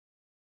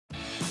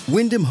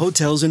Wyndham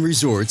Hotels and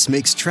Resorts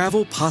makes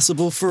travel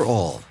possible for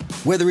all.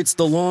 Whether it's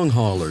the long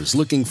haulers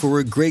looking for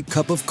a great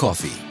cup of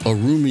coffee, a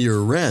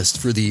roomier rest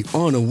for the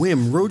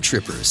on-a-whim road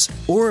trippers,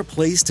 or a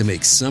place to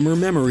make summer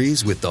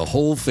memories with the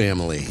whole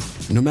family.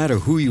 No matter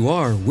who you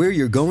are, where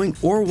you're going,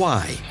 or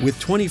why, with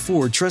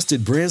 24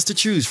 trusted brands to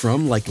choose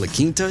from like La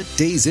Quinta,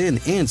 Days Inn,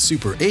 and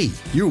Super 8,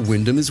 your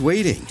Wyndham is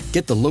waiting.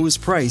 Get the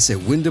lowest price at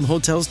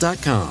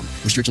WyndhamHotels.com.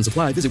 Restrictions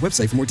apply. Visit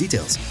website for more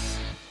details.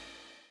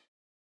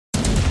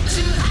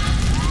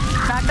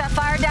 Knock that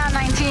fire down,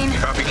 19.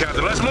 Copy,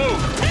 Captain. Let's move.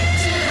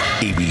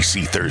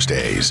 ABC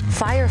Thursdays.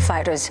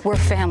 Firefighters, we're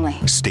family.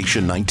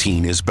 Station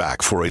 19 is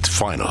back for its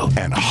final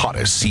and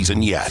hottest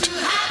season yet.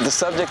 The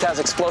subject has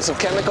explosive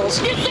chemicals.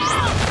 Get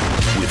down!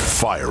 With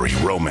fiery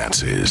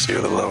romances.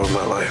 You're the love of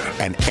my life.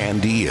 And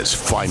Andy is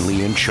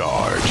finally in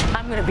charge.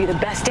 I'm going to be the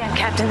best damn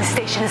captain the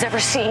station has ever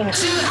seen.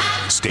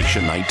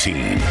 Station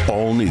 19.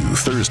 All new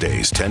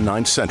Thursdays,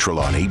 10/9 Central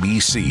on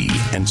ABC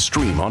and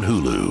stream on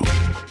Hulu.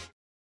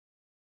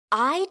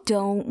 I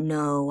don't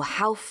know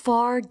how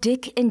far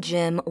Dick and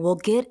Jim will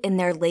get in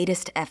their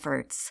latest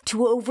efforts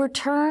to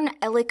overturn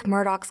Alec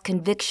Murdaugh's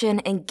conviction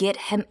and get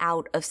him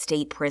out of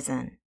state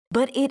prison.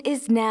 But it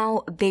is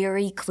now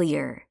very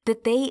clear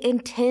that they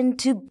intend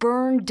to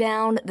burn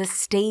down the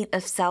state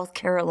of South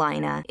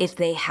Carolina if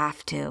they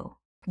have to.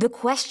 The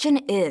question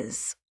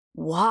is,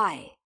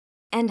 why?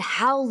 And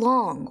how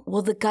long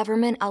will the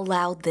government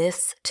allow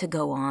this to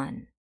go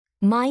on?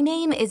 My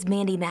name is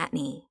Mandy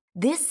Matney.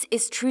 This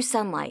is True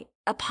Sunlight,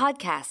 a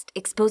podcast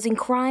exposing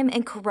crime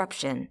and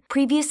corruption,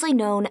 previously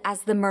known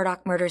as the Murdaugh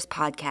Murders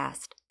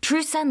Podcast.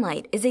 True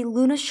Sunlight is a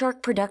Luna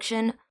Shark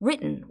production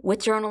written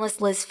with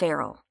journalist Liz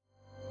Farrell.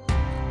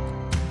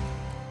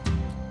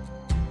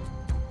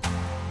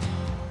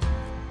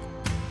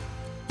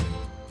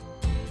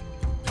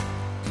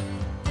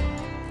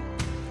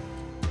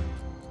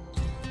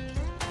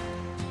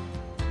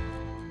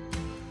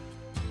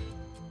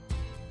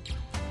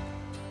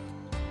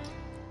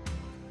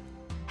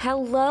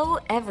 Hello,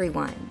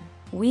 everyone.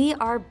 We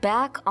are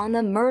back on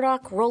the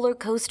Murdaugh roller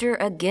coaster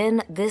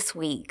again this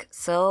week,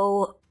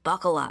 so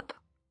buckle up.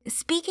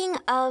 Speaking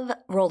of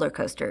roller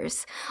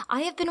coasters,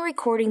 I have been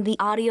recording the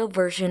audio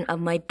version of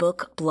my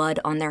book Blood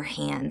on Their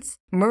Hands,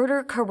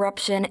 Murder,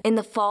 Corruption in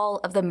the Fall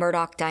of the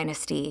Murdaugh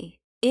Dynasty.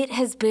 It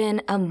has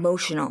been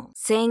emotional,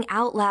 saying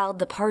out loud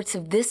the parts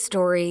of this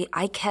story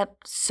I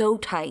kept so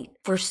tight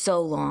for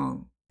so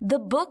long. The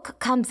book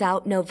comes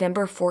out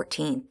November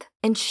 14th,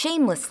 and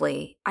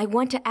shamelessly, I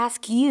want to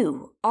ask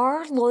you,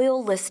 our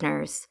loyal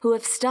listeners who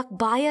have stuck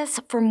by us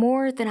for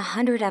more than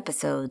 100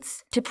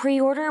 episodes, to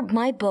pre-order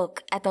my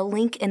book at the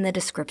link in the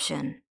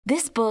description.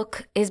 This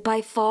book is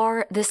by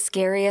far the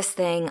scariest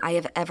thing I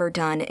have ever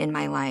done in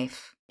my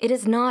life. It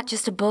is not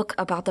just a book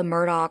about the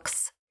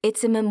Murdaughs,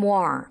 it's a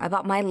memoir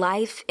about my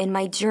life and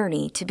my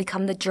journey to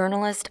become the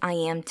journalist I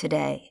am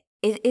today.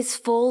 It is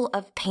full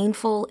of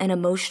painful and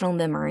emotional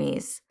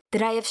memories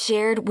that I have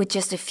shared with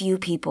just a few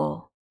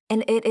people,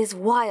 and it is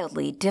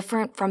wildly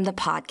different from the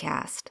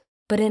podcast,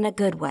 but in a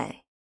good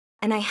way.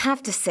 And I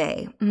have to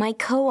say, my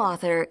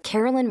co-author,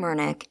 Carolyn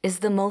Murnick, is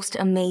the most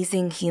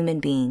amazing human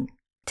being.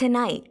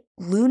 Tonight,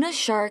 Luna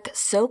Shark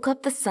Soak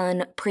Up the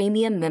Sun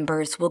premium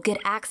members will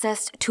get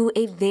access to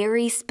a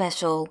very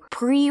special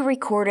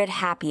pre-recorded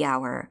happy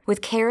hour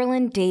with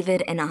Carolyn,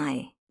 David, and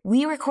I.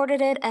 We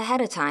recorded it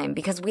ahead of time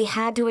because we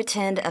had to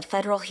attend a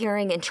federal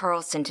hearing in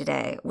Charleston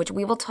today, which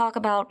we will talk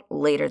about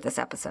later this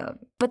episode.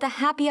 But the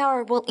happy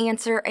hour will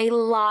answer a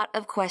lot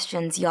of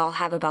questions y'all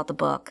have about the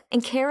book,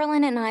 and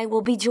Carolyn and I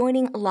will be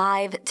joining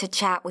live to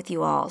chat with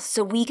you all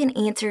so we can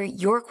answer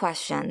your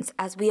questions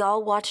as we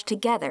all watch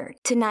together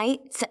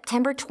tonight,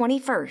 September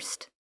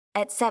 21st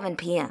at 7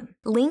 p.m.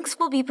 Links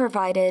will be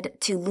provided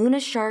to Luna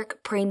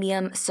Shark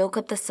Premium Soak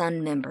Up the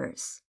Sun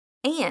members.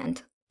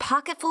 And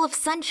Pocketful of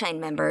Sunshine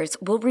members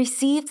will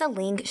receive the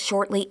link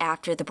shortly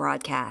after the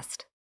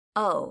broadcast.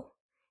 Oh,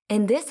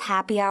 and this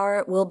happy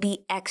hour will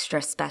be extra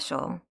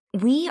special.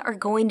 We are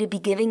going to be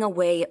giving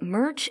away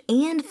merch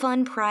and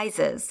fun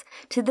prizes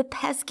to the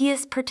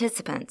peskiest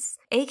participants,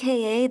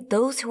 aka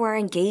those who are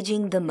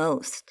engaging the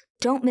most.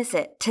 Don't miss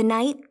it,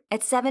 tonight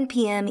at 7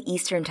 p.m.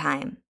 Eastern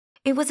Time.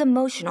 It was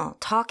emotional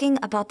talking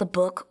about the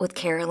book with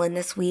Carolyn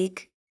this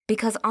week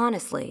because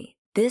honestly,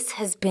 this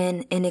has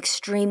been an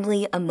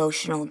extremely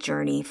emotional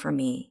journey for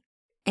me.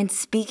 And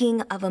speaking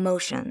of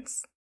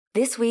emotions,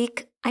 this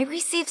week I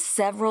received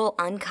several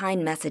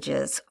unkind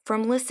messages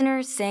from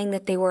listeners saying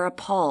that they were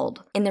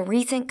appalled in the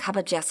recent Cup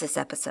of Justice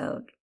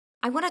episode.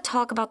 I want to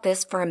talk about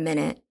this for a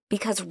minute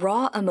because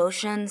raw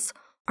emotions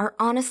are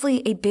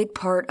honestly a big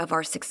part of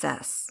our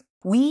success.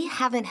 We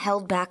haven't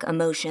held back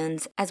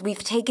emotions as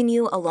we've taken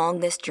you along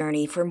this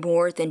journey for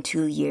more than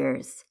 2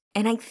 years.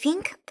 And I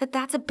think that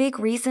that's a big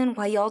reason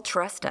why y'all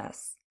trust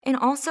us. And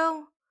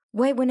also,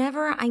 why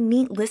whenever I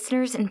meet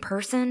listeners in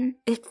person,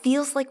 it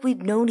feels like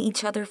we've known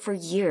each other for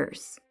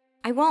years.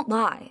 I won't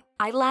lie,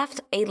 I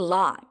laughed a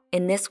lot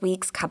in this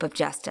week's Cup of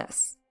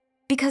Justice.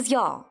 Because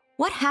y'all,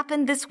 what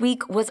happened this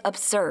week was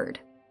absurd.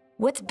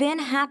 What's been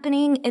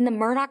happening in the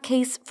Murdaugh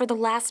case for the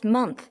last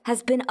month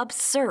has been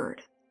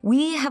absurd.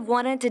 We have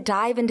wanted to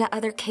dive into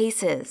other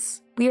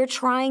cases. We are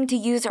trying to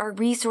use our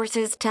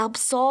resources to help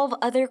solve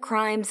other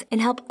crimes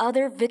and help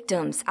other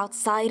victims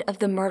outside of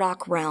the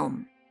Murdaugh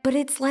realm. But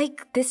it's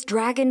like this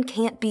dragon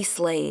can't be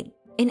slayed.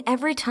 And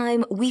every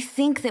time we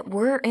think that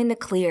we're in the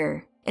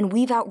clear and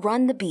we've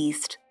outrun the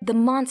beast, the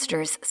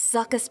monsters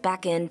suck us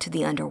back into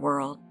the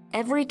underworld.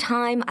 Every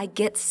time I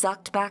get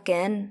sucked back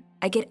in,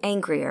 I get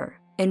angrier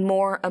and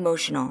more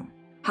emotional.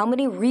 How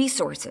many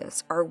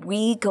resources are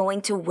we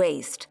going to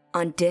waste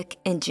on Dick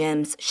and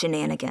Jim's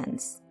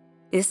shenanigans?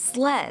 Is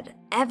SLED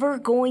ever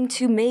going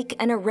to make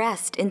an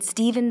arrest in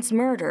Stephen's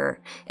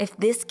murder if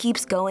this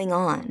keeps going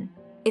on?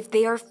 If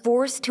they are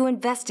forced to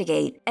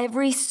investigate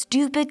every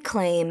stupid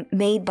claim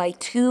made by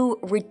two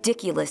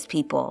ridiculous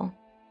people?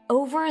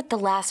 Over the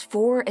last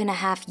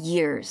 4.5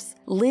 years,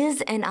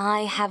 Liz and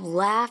I have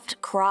laughed,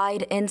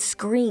 cried, and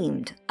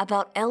screamed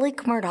about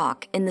Alec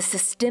Murdaugh and the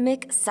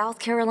systemic South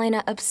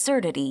Carolina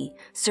absurdity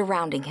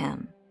surrounding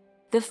him.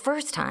 The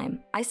first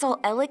time I saw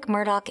Alec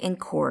Murdaugh in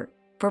court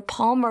for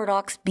Paul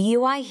Murdaugh's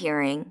BUI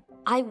hearing,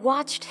 I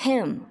watched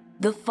him,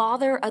 the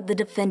father of the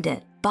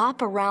defendant,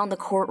 bop around the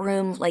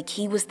courtroom like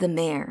he was the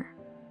mayor.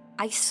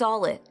 I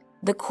saw it.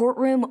 The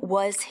courtroom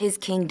was his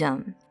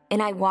kingdom,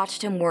 and I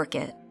watched him work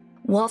it.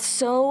 While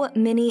so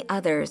many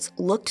others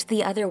looked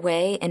the other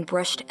way and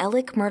brushed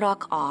Alec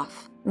Murdaugh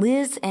off,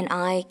 Liz and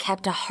I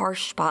kept a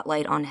harsh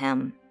spotlight on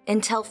him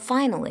until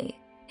finally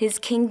his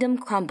kingdom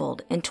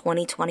crumbled in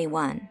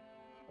 2021.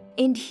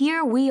 And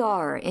here we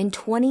are in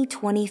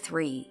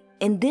 2023,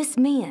 and this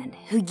man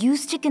who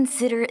used to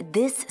consider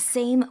this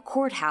same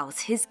courthouse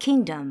his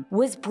kingdom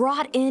was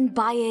brought in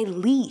by a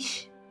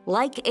leash,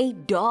 like a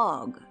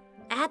dog.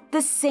 At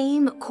the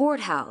same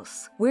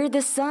courthouse where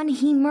the son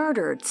he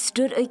murdered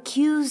stood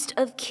accused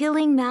of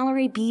killing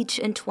Mallory Beach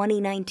in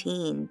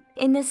 2019.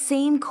 In the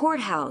same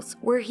courthouse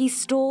where he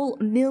stole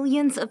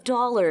millions of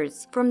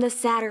dollars from the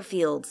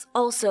Satterfields,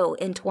 also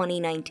in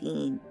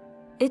 2019.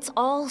 It's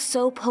all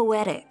so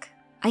poetic.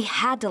 I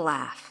had to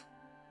laugh.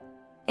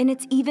 And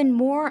it's even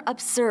more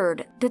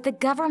absurd that the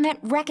government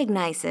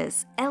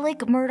recognizes Alec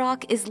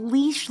Murdaugh is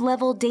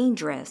leash-level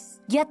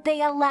dangerous, yet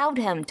they allowed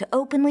him to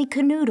openly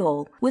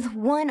canoodle with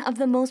one of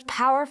the most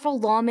powerful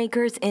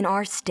lawmakers in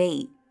our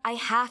state. I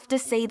have to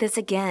say this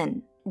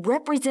again.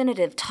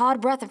 Representative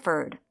Todd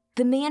Rutherford,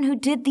 the man who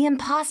did the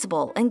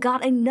impossible and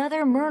got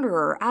another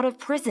murderer out of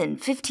prison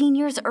 15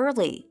 years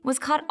early, was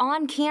caught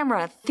on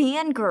camera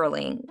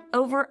fangirling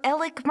over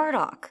Alec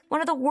Murdaugh,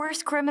 one of the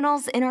worst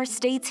criminals in our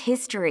state's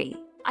history.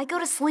 I go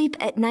to sleep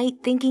at night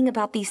thinking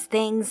about these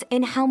things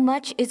and how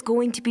much is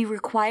going to be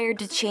required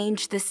to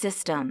change the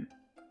system.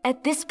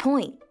 At this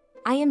point,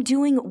 I am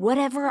doing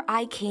whatever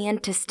I can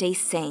to stay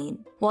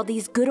sane while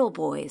these good old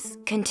boys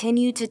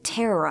continue to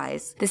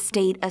terrorize the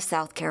state of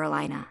South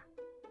Carolina.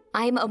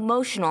 I am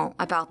emotional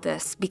about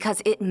this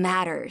because it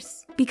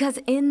matters. Because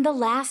in the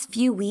last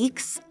few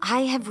weeks,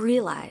 I have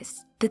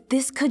realized that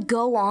this could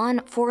go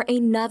on for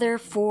another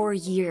 4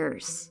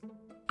 years.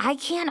 I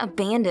can't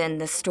abandon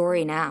this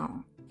story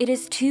now. It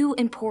is too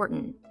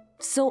important,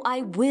 so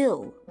I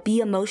will be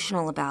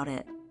emotional about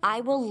it.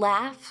 I will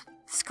laugh,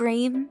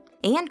 scream,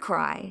 and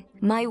cry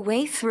my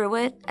way through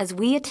it as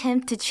we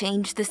attempt to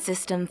change the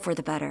system for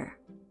the better.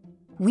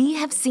 We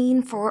have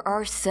seen for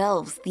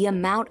ourselves the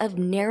amount of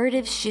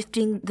narrative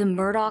shifting the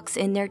Murdaughs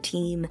and their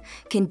team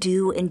can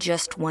do in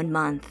just 1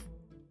 month.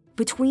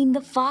 Between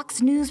the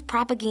Fox News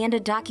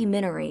propaganda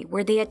documentary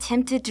where they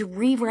attempted to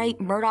rewrite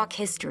Murdaugh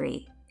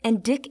history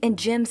and Dick and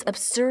Jim's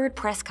absurd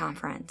press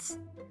conference,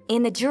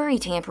 and the jury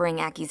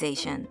tampering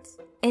accusations,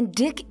 and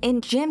Dick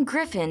and Jim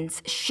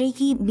Griffin's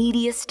shaky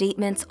media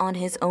statements on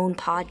his own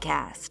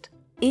podcast,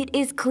 it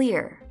is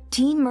clear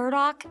Team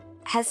Murdaugh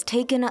has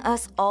taken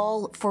us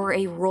all for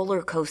a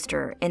roller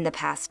coaster in the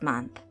past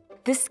month.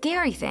 The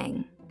scary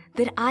thing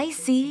that I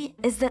see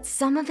is that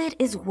some of it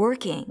is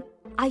working.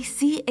 I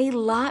see a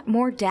lot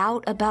more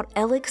doubt about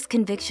Alec's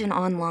conviction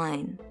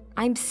online.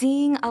 I'm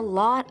seeing a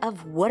lot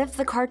of what if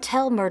the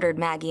cartel murdered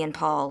Maggie and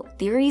Paul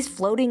theories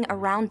floating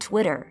around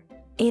Twitter.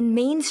 And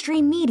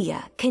mainstream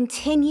media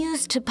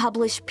continues to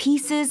publish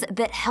pieces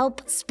that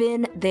help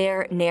spin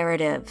their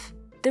narrative.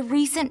 The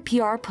recent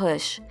PR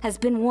push has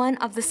been one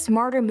of the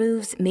smarter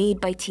moves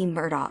made by Team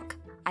Murdaugh,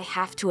 I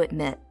have to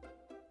admit.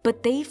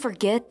 But they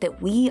forget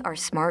that we are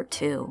smart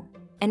too.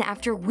 And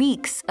after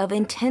weeks of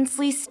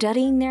intensely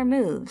studying their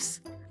moves,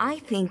 I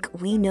think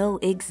we know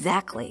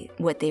exactly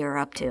what they are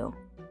up to.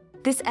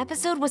 This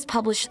episode was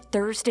published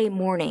Thursday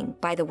morning,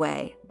 by the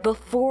way,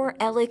 before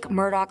Alec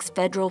Murdaugh's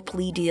federal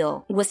plea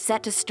deal was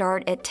set to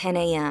start at 10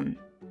 a.m.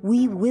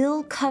 We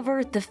will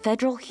cover the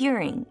federal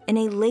hearing in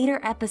a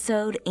later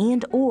episode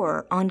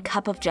and/or on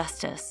Cup of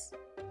Justice.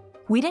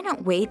 We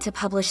didn't wait to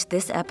publish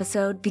this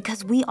episode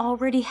because we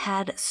already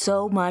had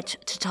so much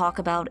to talk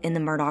about in the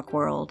Murdaugh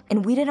world,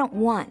 and we didn't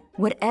want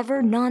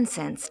whatever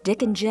nonsense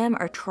Dick and Jim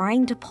are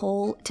trying to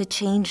pull to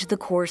change the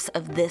course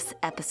of this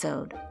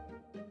episode.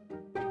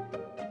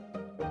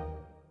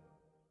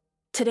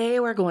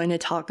 Today we're going to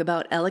talk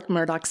about Alec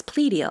Murdaugh's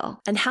plea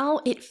deal and how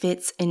it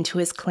fits into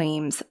his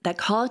claims that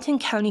Colleton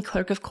County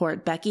Clerk of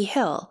Court Becky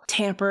Hill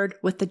tampered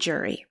with the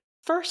jury.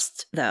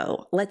 First,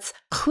 though, let's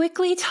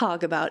quickly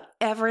talk about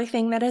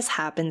everything that has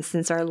happened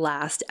since our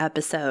last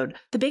episode.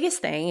 The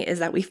biggest thing is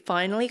that we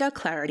finally got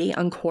clarity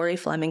on Corey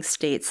Fleming's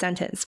state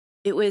sentence.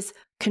 It was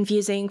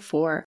confusing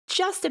for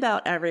just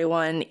about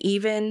everyone,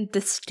 even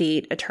the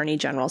state attorney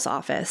general's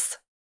office.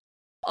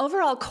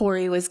 Overall,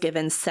 Corey was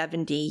given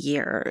 70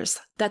 years.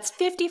 That's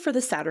 50 for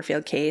the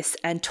Satterfield case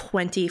and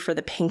 20 for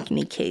the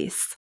Pinckney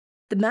case.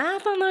 The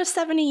math on those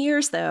 70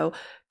 years, though,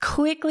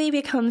 quickly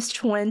becomes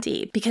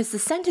 20 because the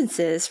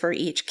sentences for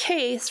each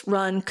case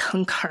run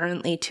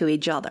concurrently to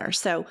each other.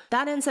 So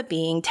that ends up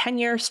being 10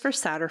 years for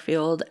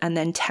Satterfield and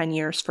then 10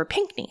 years for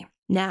Pinckney.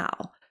 Now,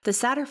 the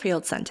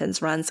Satterfield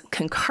sentence runs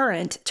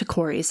concurrent to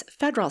Corey's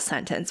federal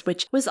sentence,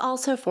 which was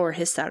also for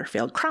his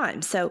Satterfield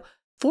crime. So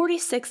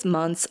 46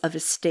 months of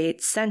his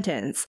state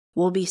sentence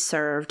will be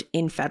served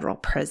in federal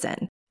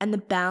prison, and the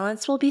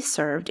balance will be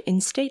served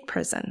in state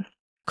prison.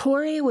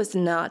 Corey was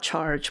not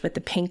charged with the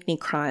Pinckney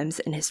crimes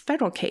in his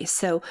federal case,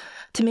 so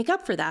to make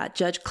up for that,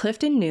 Judge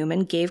Clifton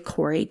Newman gave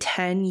Corey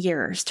 10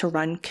 years to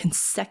run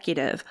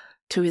consecutive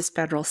to his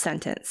federal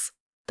sentence.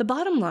 The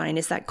bottom line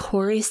is that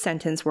Corey's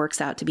sentence works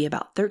out to be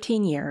about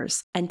 13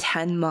 years and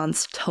 10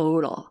 months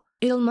total.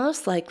 It'll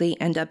most likely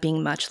end up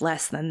being much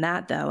less than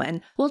that, though,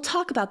 and we'll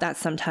talk about that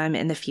sometime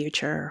in the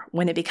future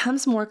when it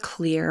becomes more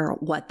clear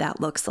what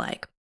that looks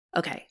like.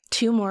 Okay,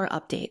 2 more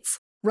updates.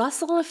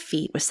 Russell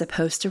Laffitte was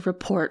supposed to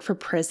report for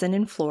prison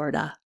in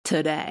Florida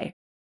today,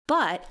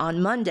 but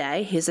on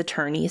Monday, his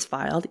attorneys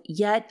filed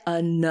yet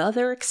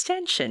another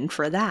extension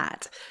for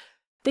that.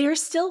 They are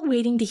still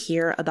waiting to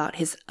hear about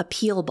his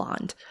appeal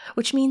bond,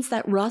 which means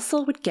that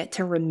Russell would get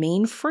to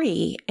remain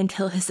free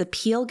until his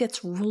appeal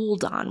gets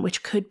ruled on,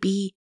 which could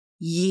be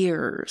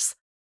years.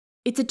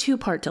 It's a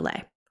 2-part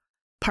delay.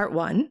 Part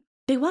 1,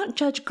 they want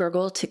Judge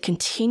Gergel to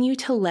continue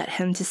to let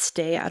him to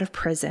stay out of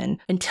prison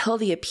until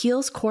the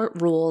appeals court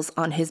rules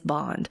on his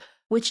bond,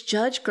 which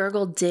Judge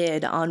Gergel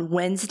did on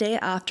Wednesday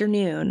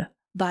afternoon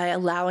by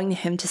allowing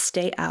him to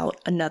stay out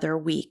another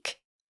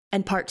week.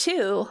 And Part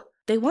 2,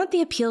 they want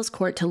the appeals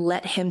court to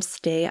let him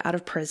stay out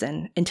of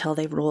prison until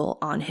they rule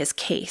on his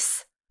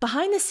case.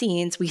 Behind the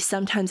scenes, we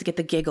sometimes get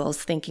the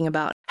giggles thinking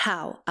about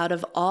how, out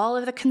of all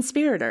of the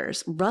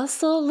conspirators,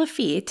 Russell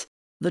Laffitte,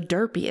 the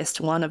derpiest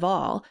one of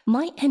all,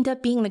 might end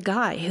up being the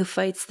guy who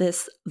fights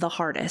this the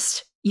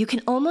hardest. You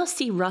can almost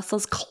see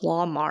Russell's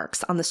claw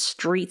marks on the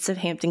streets of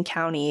Hampton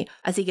County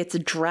as he gets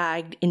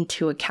dragged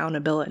into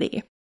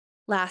accountability.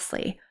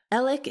 Lastly,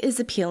 Alec is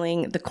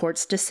appealing the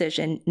court's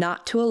decision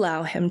not to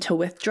allow him to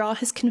withdraw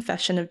his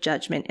confession of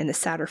judgment in the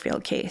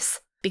Satterfield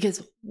case.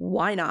 Because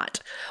why not?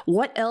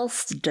 What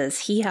else does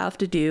he have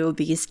to do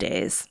these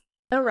days?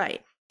 Oh,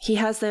 right. He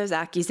has those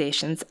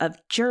accusations of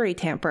jury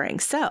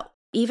tampering. So,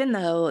 even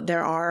though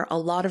there are a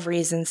lot of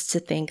reasons to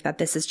think that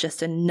this is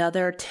just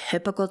another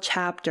typical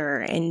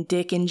chapter in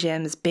Dick and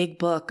Jim's big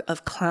book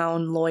of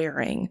clown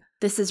lawyering,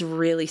 this is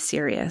really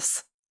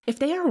serious. If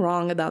they are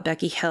wrong about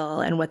Becky Hill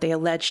and what they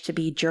allege to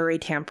be jury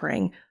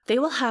tampering, they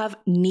will have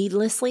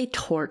needlessly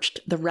torched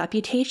the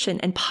reputation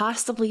and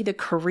possibly the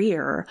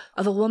career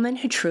of a woman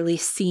who truly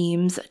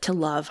seems to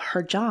love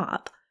her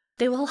job.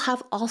 They will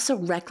have also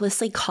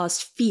recklessly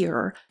caused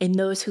fear in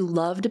those who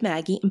loved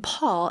Maggie and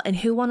Paul and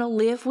who want to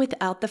live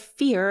without the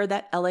fear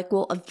that Alec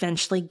will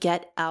eventually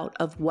get out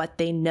of what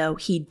they know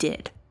he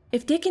did.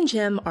 If Dick and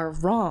Jim are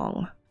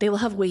wrong, they will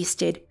have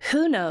wasted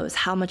who knows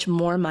how much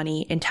more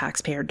money in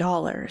taxpayer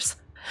dollars.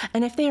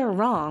 And if they are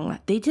wrong,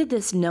 they did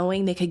this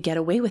knowing they could get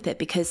away with it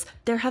because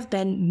there have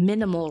been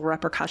minimal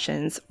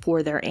repercussions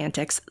for their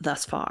antics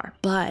thus far.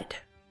 But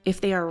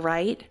if they are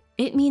right,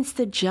 it means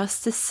the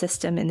justice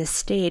system in the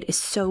state is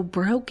so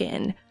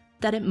broken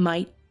that it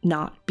might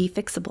not be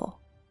fixable.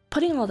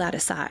 Putting all that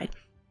aside,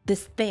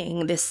 this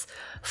thing, this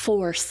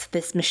force,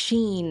 this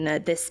machine,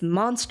 this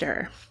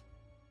monster,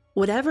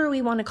 whatever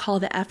we want to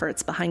call the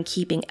efforts behind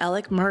keeping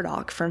Alec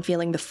Murdaugh from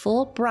feeling the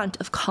full brunt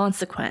of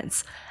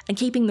consequence and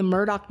keeping the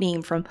Murdaugh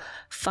name from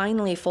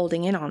finally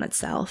folding in on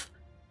itself,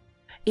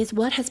 is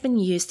what has been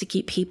used to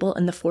keep people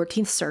in the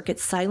 14th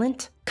Circuit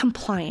silent,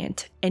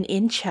 compliant, and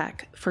in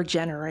check for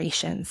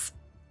generations.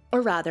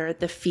 Or rather,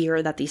 the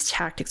fear that these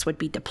tactics would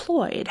be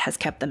deployed has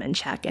kept them in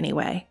check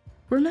anyway.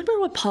 Remember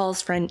what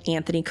Paul's friend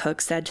Anthony Cook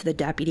said to the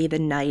deputy the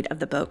night of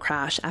the boat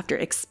crash after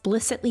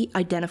explicitly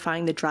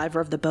identifying the driver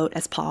of the boat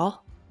as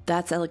Paul?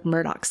 That's Alec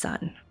Murdaugh's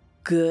son.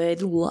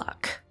 Good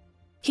luck.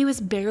 He was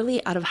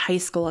barely out of high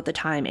school at the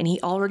time, and he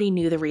already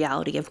knew the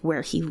reality of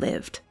where he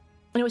lived.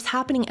 And it was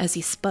happening as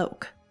he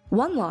spoke.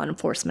 One law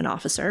enforcement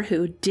officer,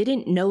 who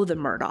didn't know the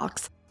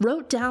Murdaughs,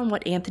 wrote down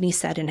what Anthony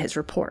said in his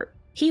report.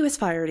 He was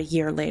fired a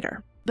year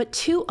later. But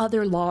 2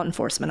 other law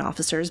enforcement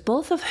officers,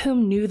 both of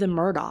whom knew the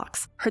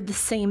Murdaughs, heard the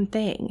same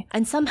thing,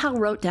 and somehow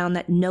wrote down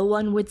that no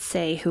one would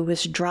say who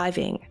was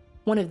driving.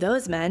 One of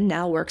those men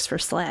now works for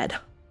SLED.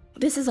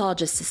 This is all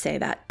just to say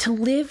that to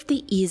live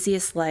the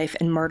easiest life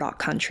in Murdaugh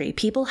country,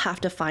 people have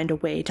to find a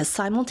way to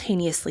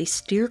simultaneously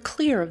steer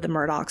clear of the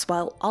Murdaughs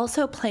while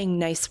also playing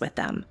nice with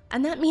them.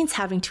 And that means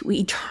having to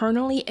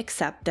eternally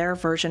accept their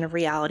version of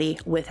reality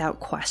without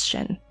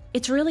question.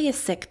 It's really a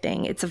sick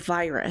thing. It's a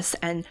virus,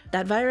 and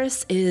that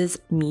virus is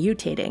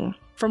mutating.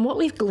 From what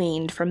we've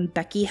gleaned from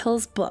Becky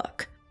Hill's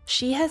book,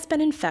 she has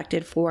been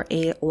infected for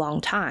a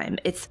long time.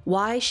 It's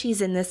why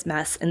she's in this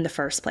mess in the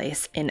first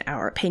place, in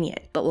our opinion,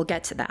 but we'll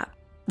get to that.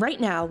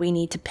 Right now, we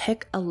need to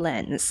pick a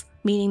lens,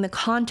 meaning the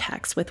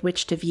context with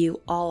which to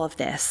view all of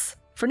this.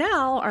 For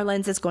now, our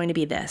lens is going to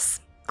be this: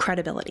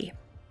 credibility.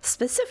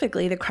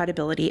 Specifically, the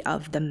credibility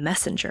of the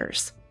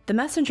messengers. The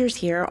messengers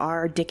here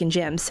are Dick and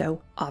Jim,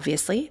 so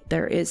obviously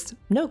there is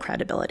no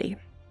credibility.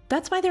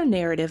 That's why their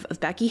narrative of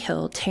Becky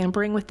Hill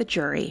tampering with the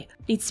jury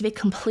needs to be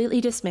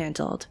completely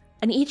dismantled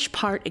and each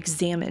part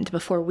examined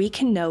before we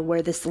can know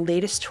where this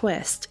latest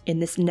twist in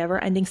this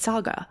never-ending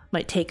saga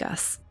might take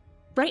us.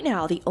 Right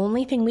now, the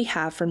only thing we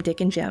have from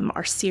Dick and Jim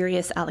are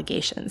serious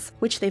allegations,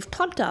 which they've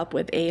pumped up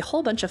with a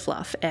whole bunch of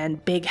fluff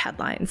and big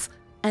headlines,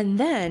 and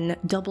then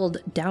doubled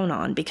down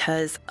on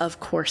because, of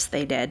course,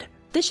 they did.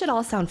 This should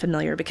all sound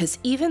familiar because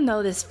even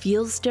though this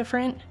feels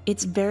different,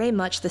 it's very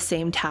much the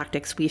same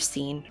tactics we've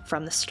seen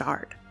from the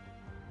start.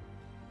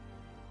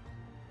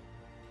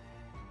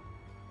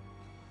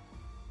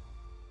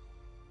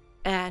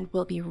 And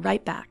we'll be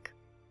right back.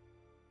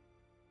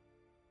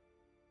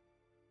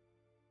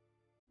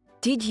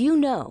 Did you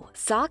know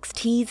socks,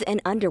 tees,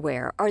 and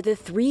underwear are the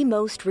 3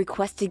 most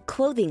requested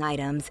clothing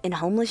items in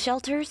homeless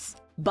shelters?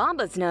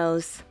 Bombas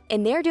knows,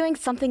 and they're doing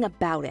something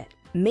about it,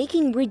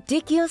 making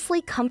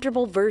ridiculously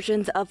comfortable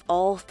versions of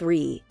all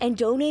 3 and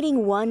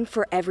donating 1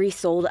 for every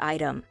sold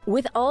item.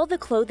 With all the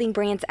clothing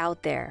brands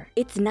out there,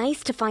 it's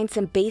nice to find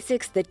some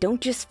basics that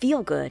don't just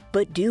feel good,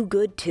 but do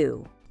good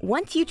too.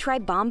 Once you try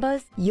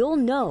Bombas, you'll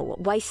know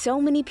why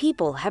so many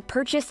people have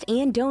purchased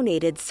and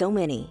donated so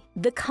many.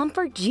 The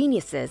comfort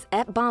geniuses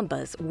at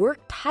Bombas work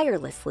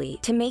tirelessly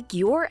to make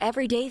your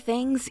everyday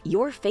things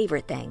your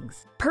favorite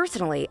things.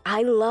 Personally,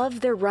 I love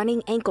their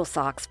running ankle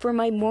socks for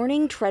my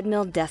morning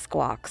treadmill desk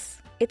walks.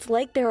 It's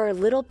like there are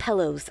little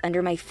pillows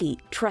under my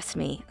feet. Trust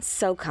me,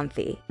 so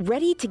comfy.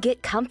 Ready to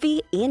get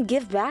comfy and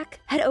give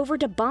back? Head over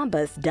to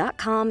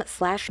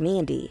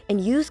bombas.com/Mandy and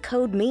use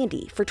code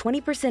Mandy for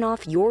 20%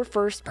 off your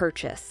first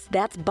purchase.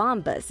 That's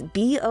Bombas,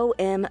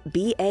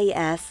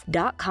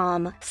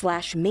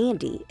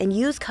 BOMBAS.com/Mandy and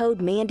use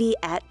code Mandy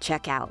at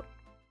checkout.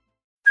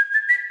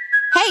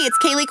 Hey, it's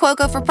Kaylee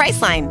Cuoco for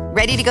Priceline.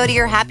 Ready to go to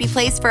your happy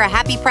place for a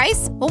happy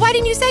price? Well, why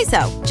didn't you say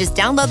so? Just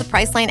download the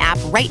Priceline app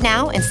right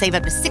now and save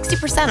up to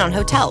 60% on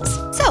hotels.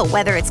 So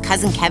whether it's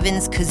Cousin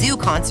Kevin's Kazoo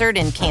Concert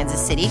in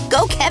Kansas City,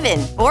 go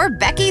Kevin, or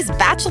Becky's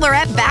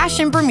Bachelorette Bash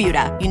in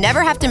Bermuda, you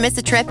never have to miss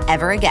a trip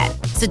ever again.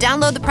 So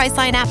download the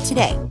Priceline app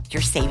today.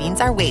 Your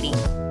savings are waiting.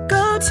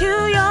 Go to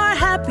your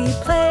happy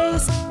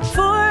place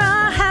for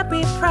a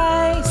happy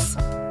price.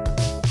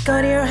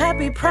 Go to your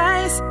happy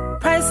price,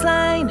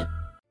 Priceline.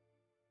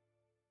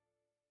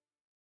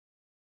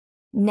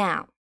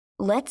 Now,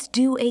 let's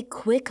do a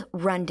quick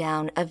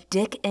rundown of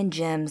Dick and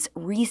Jim's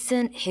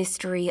recent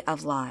history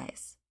of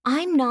lies.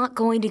 I'm not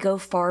going to go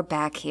far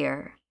back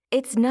here.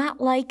 It's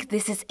not like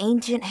this is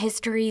ancient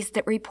histories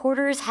that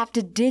reporters have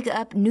to dig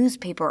up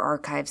newspaper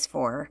archives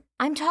for.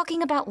 I'm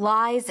talking about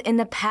lies in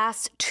the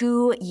past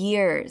 2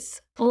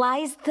 years.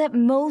 Lies that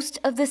most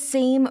of the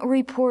same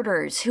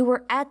reporters who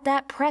were at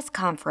that press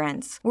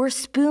conference were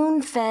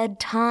spoon-fed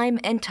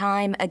time and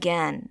time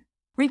again.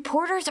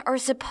 Reporters are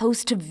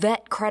supposed to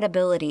vet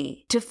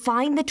credibility, to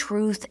find the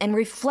truth and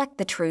reflect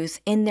the truth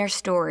in their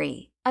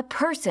story. A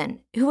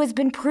person who has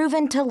been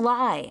proven to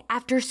lie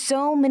after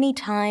so many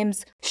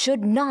times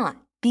should not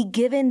be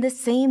given the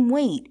same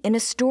weight in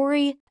a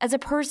story as a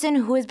person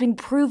who has been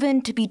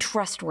proven to be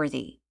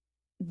trustworthy.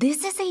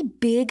 This is a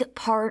big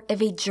part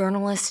of a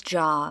journalist's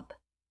job.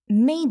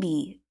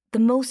 Maybe the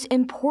most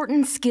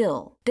important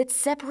skill that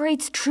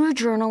separates true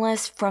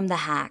journalists from the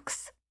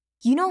hacks.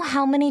 You know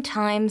how many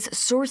times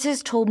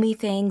sources told me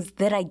things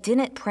that I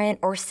didn't print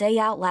or say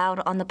out loud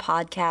on the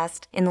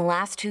podcast in the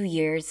last 2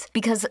 years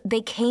because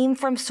they came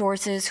from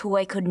sources who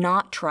I could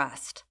not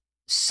trust?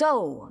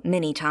 So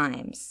many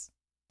times.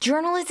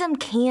 Journalism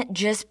can't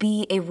just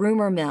be a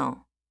rumor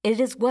mill. It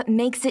is what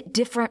makes it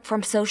different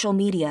from social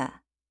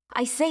media.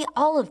 I say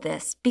all of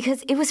this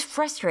because it was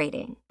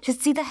frustrating to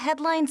see the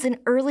headlines in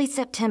early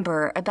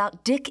September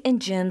about Dick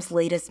and Jim's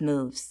latest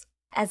moves,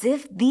 as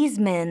if these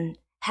men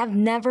have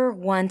never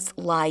once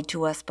lied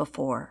to us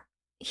before.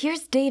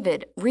 Here's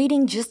David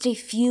reading just a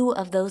few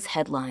of those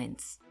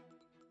headlines.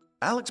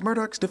 Alex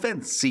Murdaugh's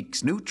defense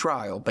seeks new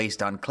trial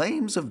based on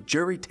claims of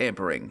jury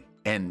tampering.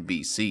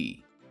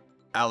 NBC.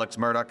 Alex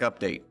Murdaugh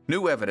update.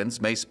 New evidence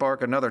may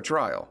spark another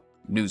trial.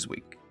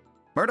 Newsweek.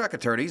 Murdaugh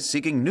attorneys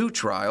seeking new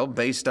trial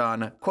based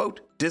on,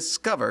 quote,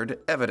 discovered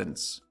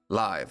evidence.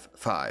 Live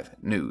 5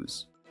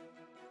 News.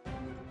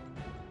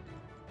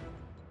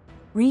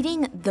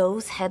 Reading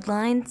those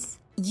headlines,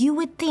 you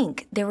would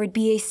think there would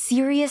be a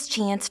serious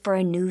chance for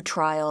a new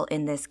trial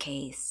in this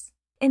case.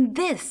 And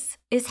this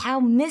is how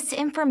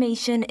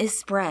misinformation is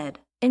spread,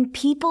 and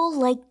people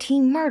like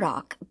Team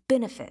Murdaugh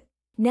benefit.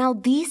 Now,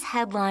 these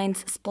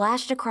headlines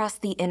splashed across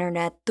the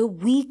internet the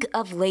week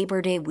of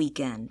Labor Day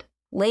weekend.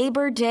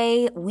 Labor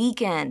Day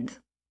weekend.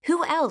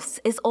 Who else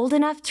is old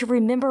enough to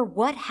remember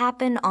what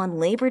happened on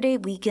Labor Day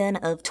weekend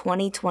of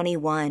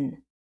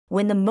 2021,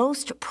 when the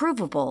most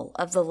provable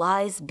of the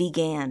lies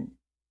began?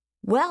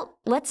 Well,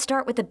 let's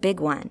start with the big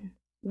one.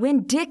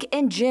 When Dick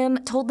and Jim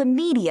told the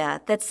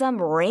media that some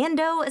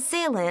rando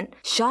assailant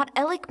shot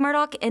Alec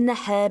Murdaugh in the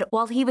head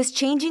while he was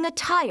changing a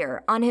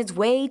tire on his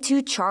way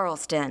to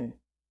Charleston.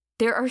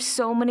 There are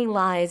so many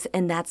lies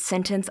in that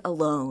sentence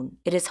alone,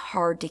 it is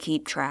hard to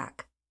keep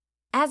track.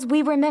 As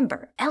we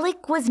remember,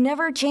 Alec was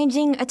never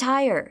changing a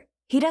tire.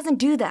 He doesn't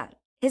do that.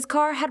 His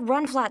car had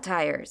run-flat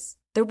tires.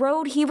 The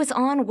road he was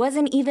on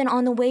wasn't even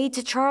on the way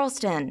to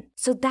Charleston,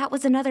 so that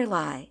was another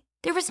lie.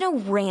 There was no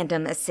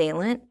random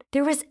assailant.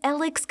 There was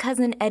Alec's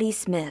cousin Eddie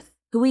Smith,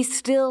 who we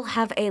still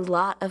have a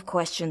lot of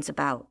questions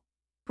about.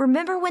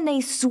 Remember when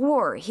they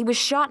swore he was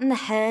shot in the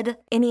head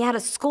and he had a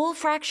skull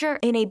fracture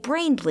and a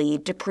brain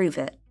bleed to prove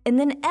it? And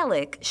then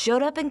Alec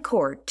showed up in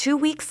court 2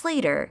 weeks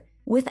later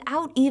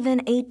without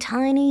even a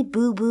tiny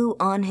boo-boo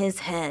on his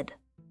head.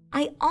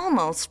 I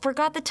almost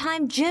forgot the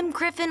time Jim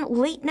Griffin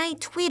late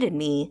night tweeted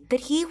me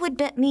that he would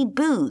bet me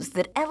booze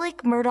that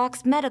Alec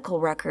Murdaugh's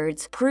medical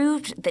records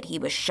proved that he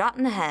was shot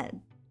in the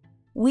head.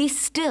 We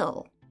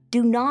still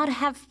do not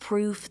have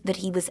proof that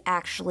he was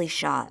actually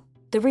shot.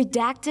 The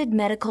redacted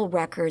medical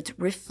records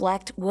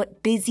reflect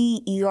what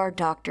busy ER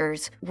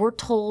doctors were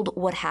told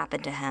what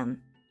happened to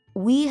him.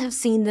 We have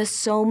seen this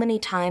so many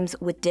times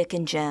with Dick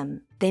and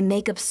Jim. They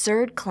make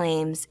absurd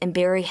claims and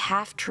bury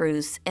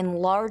half-truths in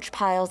large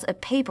piles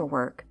of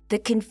paperwork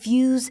that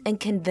confuse and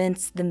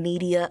convince the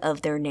media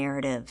of their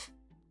narrative.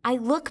 I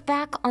look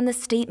back on the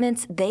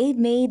statements they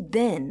made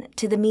then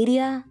to the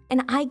media,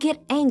 and I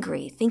get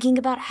angry thinking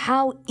about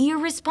how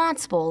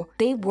irresponsible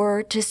they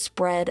were to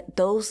spread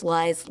those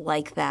lies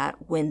like that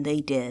when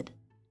they did.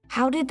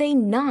 How did they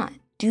not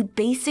do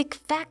basic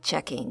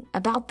fact-checking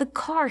about the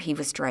car he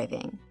was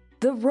driving,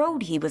 the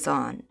road he was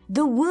on,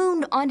 the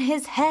wound on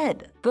his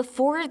head,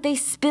 before they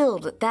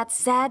spilled that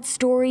sad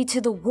story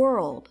to the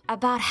world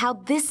about how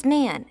this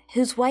man,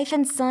 whose wife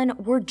and son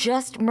were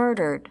just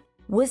murdered,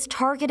 was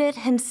targeted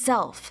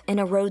himself in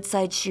a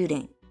roadside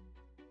shooting?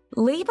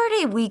 Labor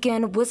Day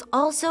weekend was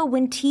also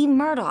when Team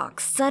Murdaugh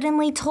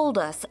suddenly told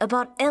us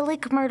about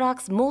Alec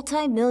Murdaugh's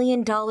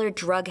multi-million-dollar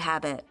drug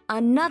habit,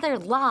 another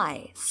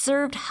lie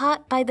served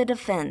hot by the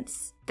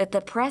defense that the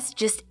press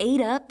just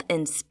ate up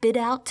and spit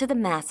out to the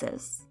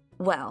masses.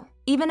 Well,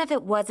 even if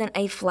it wasn't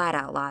a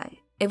flat-out lie,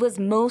 it was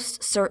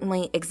most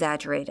certainly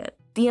exaggerated.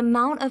 The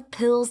amount of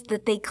pills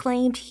that they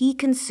claimed he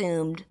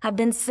consumed have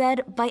been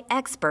said by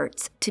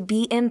experts to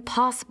be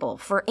impossible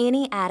for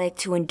any addict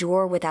to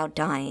endure without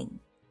dying.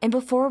 And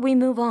before we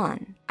move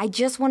on, I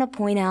just want to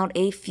point out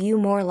a few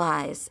more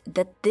lies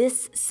that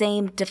this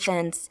same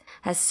defense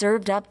has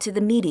served up to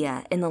the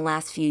media in the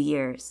last few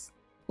years.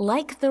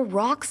 Like the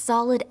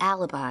rock-solid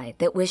alibi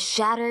that was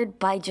shattered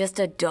by just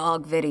a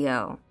dog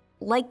video.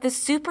 Like the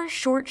super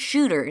short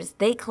shooters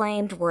they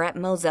claimed were at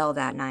Moselle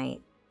that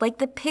night. Like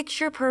the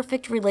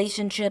picture-perfect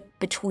relationship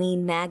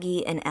between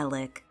Maggie and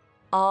Alec.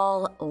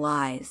 All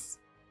lies.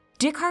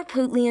 Dick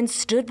Harpootlian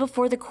stood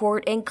before the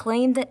court and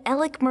claimed that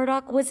Alec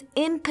Murdaugh was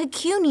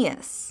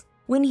impecunious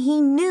when he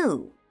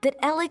knew that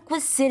Alec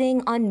was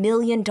sitting on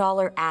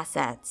million-dollar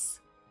assets.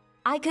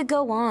 I could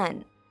go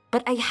on,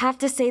 but I have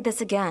to say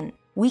this again.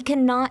 We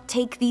cannot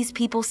take these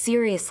people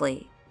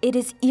seriously. It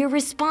is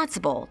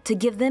irresponsible to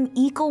give them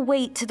equal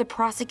weight to the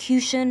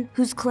prosecution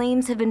whose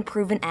claims have been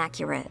proven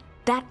accurate.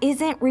 That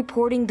isn't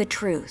reporting the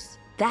truth.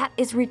 That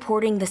is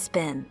reporting the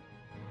spin.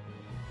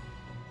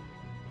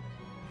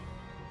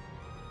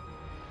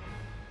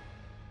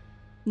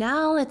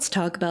 Now let's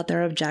talk about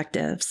their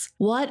objectives.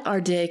 What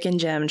are Dick and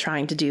Jim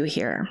trying to do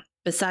here?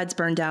 Besides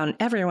burn down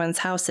everyone's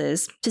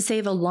houses to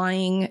save a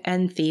lying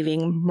and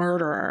thieving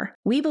murderer,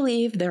 we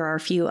believe there are a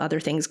few other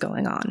things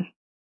going on.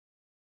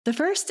 The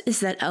first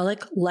is that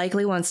Alec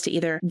likely wants to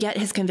either get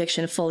his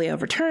conviction fully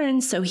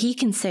overturned so he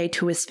can say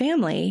to his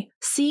family,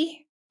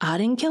 "See, I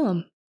didn't kill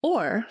him."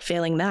 Or,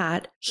 failing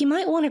that, he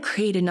might want to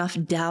create enough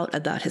doubt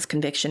about his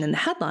conviction in the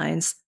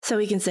headlines so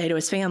he can say to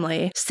his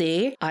family,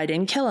 "See, I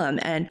didn't kill him,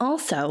 and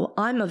also,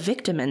 I'm a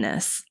victim in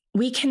this."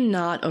 We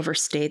cannot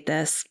overstate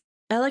this.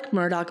 Alec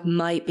Murdaugh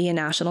might be a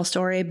national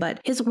story,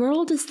 but his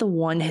world is the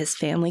one his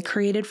family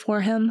created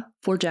for him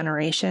for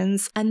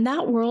generations, and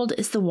that world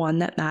is the one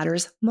that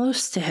matters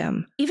most to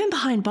him. Even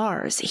behind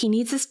bars, he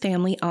needs his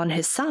family on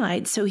his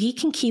side so he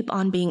can keep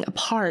on being a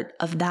part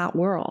of that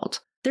world.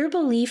 Their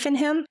belief in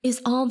him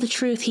is all the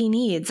truth he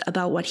needs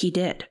about what he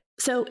did.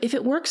 So if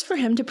it works for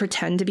him to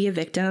pretend to be a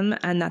victim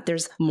and that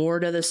there's more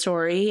to the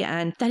story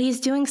and that he's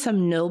doing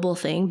some noble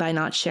thing by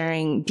not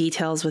sharing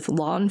details with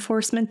law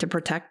enforcement to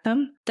protect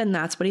them, then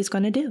that's what he's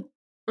going to do.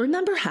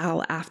 Remember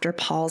how, after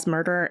Paul's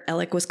murder,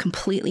 Alec was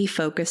completely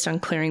focused on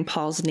clearing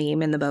Paul's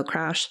name in the boat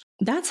crash?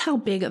 That's how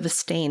big of a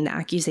stain the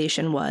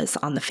accusation was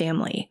on the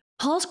family.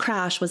 Paul's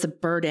crash was a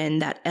burden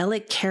that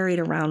Alec carried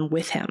around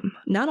with him,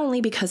 not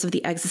only because of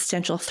the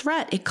existential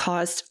threat it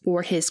caused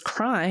for his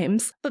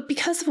crimes, but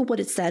because of what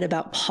it said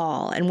about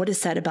Paul and what it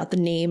said about the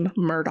name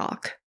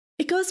Murdaugh.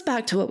 It goes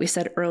back to what we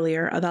said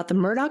earlier about the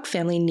Murdaugh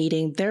family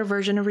needing their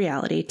version of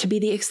reality to be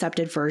the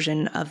accepted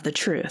version of the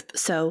truth.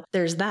 So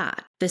there's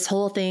that. This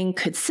whole thing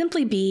could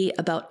simply be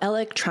about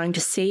Alec trying to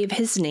save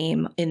his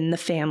name in the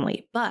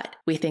family, but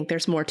we think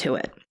there's more to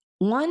it.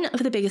 One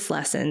of the biggest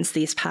lessons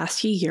these past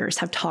few years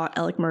have taught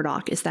Alec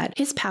Murdaugh is that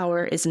his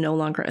power is no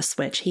longer a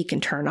switch he can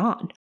turn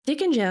on.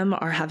 Dick and Jim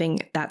are having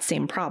that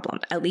same problem,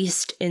 at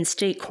least in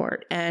state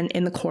court and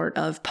in the court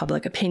of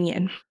public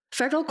opinion.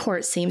 Federal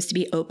court seems to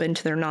be open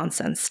to their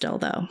nonsense still,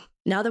 though.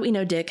 Now that we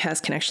know Dick has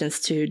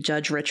connections to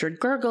Judge Richard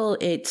Gergel,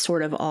 it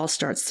sort of all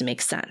starts to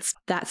make sense.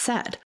 That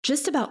said,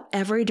 just about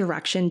every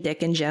direction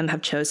Dick and Jim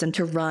have chosen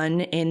to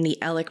run in the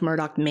Alec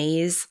Murdaugh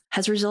maze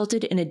has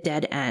resulted in a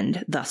dead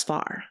end thus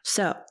far.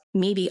 So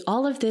maybe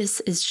all of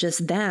this is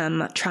just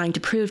them trying to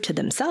prove to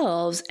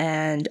themselves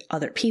and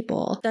other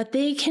people that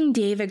they can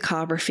David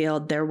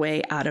Copperfield their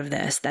way out of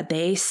this, that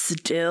they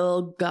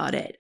still got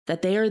it,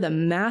 that they are the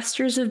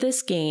masters of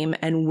this game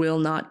and will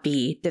not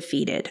be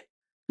defeated.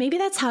 Maybe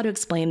that's how to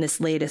explain this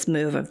latest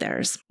move of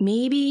theirs.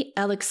 Maybe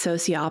Alec's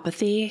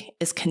sociopathy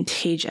is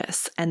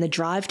contagious and the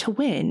drive to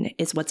win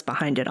is what's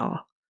behind it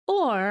all.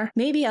 Or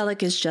maybe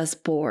Alec is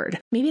just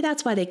bored. Maybe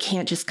that's why they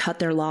can't just cut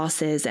their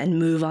losses and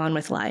move on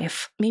with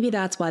life. Maybe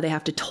that's why they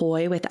have to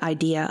toy with the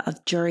idea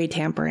of jury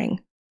tampering.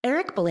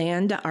 Eric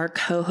Bland, our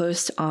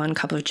co-host on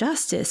Cup of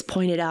Justice,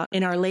 pointed out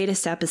in our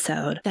latest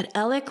episode that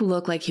Alec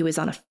looked like he was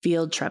on a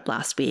field trip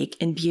last week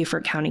in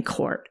Beaufort County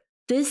Court.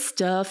 This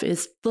stuff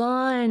is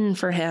fun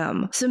for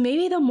him. So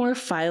maybe the more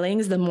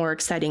filings, the more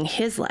exciting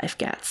his life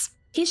gets.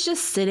 He's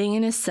just sitting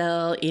in his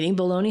cell, eating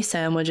bologna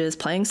sandwiches,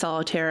 playing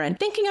solitaire, and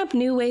thinking up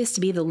new ways to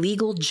be the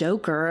legal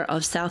joker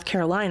of South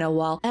Carolina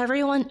while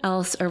everyone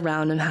else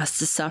around him has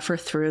to suffer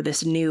through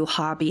this new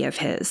hobby of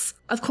his.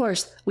 Of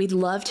course, we'd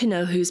love to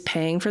know who's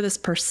paying for this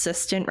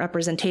persistent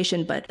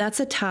representation, but that's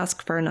a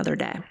task for another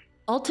day.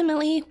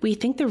 Ultimately, we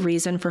think the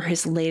reason for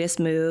his latest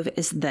move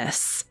is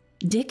this.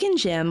 Dick and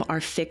Jim are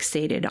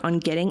fixated on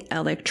getting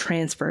Alec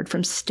transferred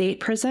from state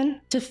prison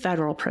to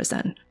federal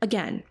prison.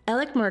 Again,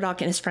 Alec Murdaugh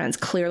and his friends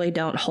clearly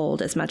don't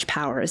hold as much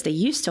power as they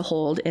used to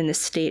hold in the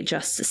state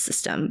justice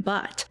system,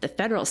 but the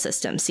federal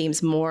system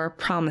seems more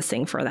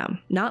promising for them.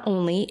 Not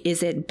only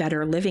is it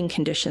better living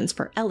conditions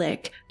for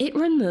Alec, it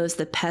removes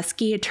the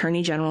pesky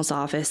attorney general's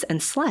office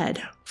and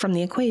SLED from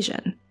the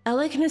equation.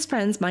 Alec and his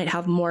friends might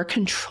have more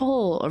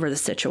control over the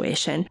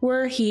situation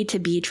were he to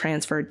be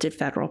transferred to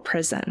federal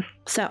prison.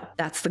 So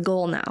that's the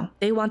goal now.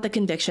 They want the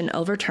conviction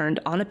overturned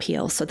on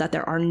appeal so that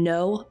there are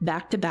no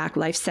back-to-back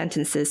life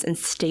sentences in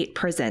state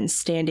prison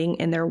standing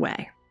in their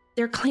way.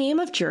 Their claim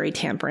of jury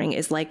tampering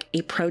is like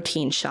a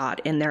protein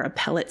shot in their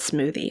appellate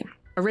smoothie.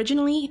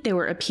 Originally, they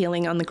were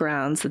appealing on the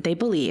grounds that they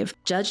believe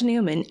Judge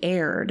Newman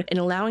erred in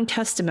allowing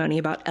testimony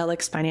about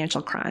Alec's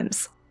financial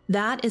crimes.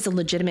 That is a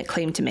legitimate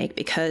claim to make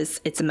because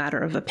it's a matter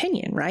of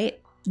opinion,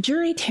 right?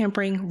 Jury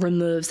tampering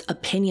removes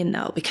opinion,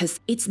 though, because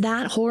it's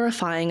that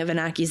horrifying of an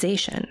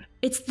accusation.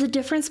 It's the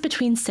difference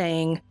between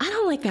saying, I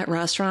don't like that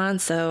restaurant,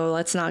 so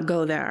let's not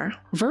go there,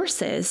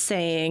 versus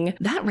saying,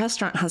 that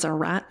restaurant has a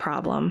rat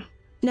problem.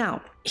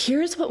 Now,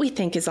 here's what we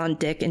think is on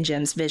Dick and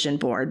Jim's vision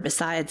board,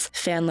 besides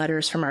fan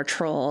letters from our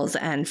trolls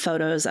and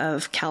photos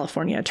of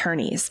California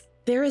attorneys.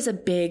 There is a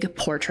big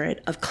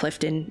portrait of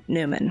Clifton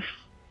Newman.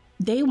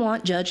 They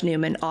want Judge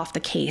Newman off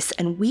the case,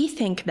 and we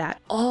think that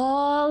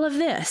all of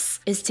this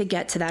is to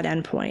get to that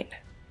endpoint.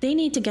 They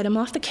need to get him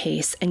off the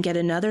case and get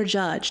another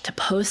judge to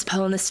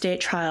postpone the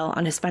state trial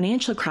on his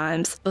financial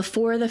crimes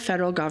before the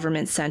federal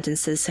government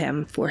sentences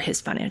him for his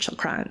financial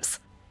crimes.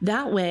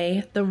 That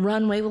way, the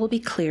runway will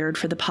be cleared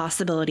for the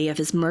possibility of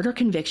his murder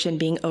conviction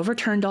being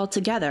overturned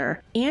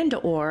altogether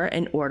and/or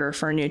an order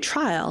for a new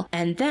trial,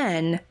 and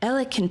then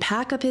Alec can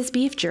pack up his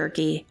beef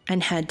jerky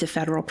and head to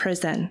federal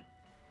prison.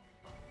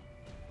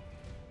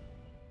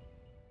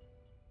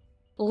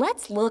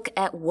 Let's look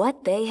at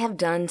what they have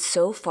done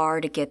so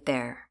far to get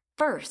there.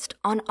 First,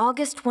 on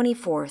August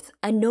 24th,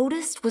 a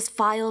notice was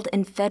filed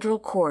in federal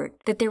court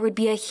that there would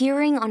be a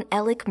hearing on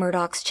Alec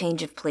Murdaugh's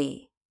change of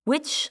plea,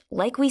 which,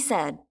 like we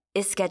said,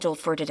 is scheduled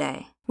for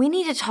today. We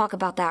need to talk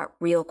about that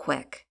real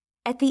quick.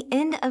 At the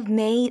end of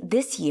May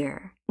this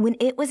year, when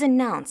it was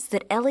announced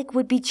that Alec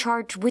would be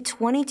charged with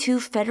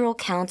 22 federal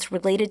counts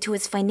related to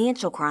his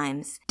financial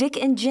crimes, Dick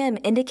and Jim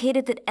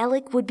indicated that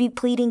Alec would be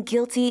pleading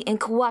guilty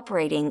and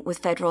cooperating with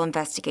federal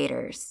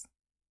investigators.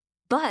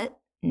 But,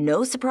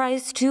 no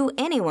surprise to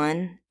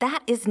anyone,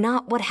 that is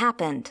not what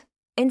happened.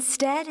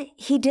 Instead,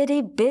 he did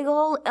a big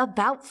ol'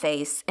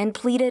 about-face and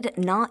pleaded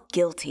not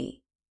guilty.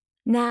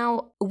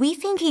 Now, we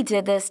think he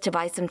did this to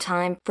buy some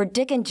time for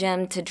Dick and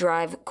Jim to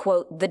drive,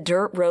 quote, the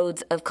dirt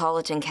roads of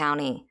Colleton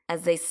County,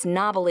 as they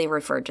snobbily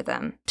referred to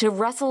them, to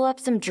rustle up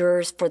some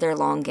jurors for their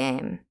long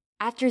game.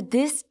 After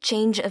this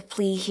change of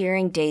plea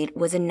hearing date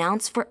was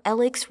announced for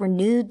Alec's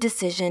renewed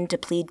decision to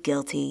plead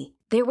guilty,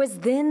 there was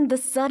then the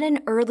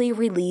sudden early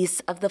release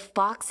of the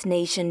Fox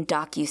Nation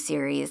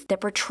docuseries that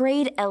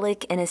portrayed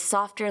Alec in a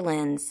softer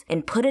lens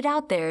and put it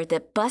out there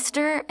that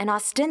Buster and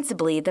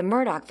ostensibly the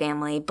Murdaugh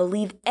family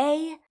believe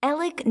A,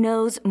 Alec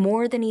knows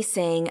more than he's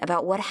saying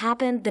about what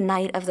happened the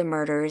night of the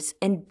murders,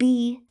 and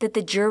B, that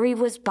the jury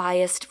was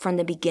biased from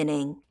the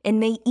beginning and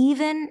may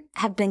even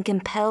have been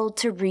compelled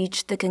to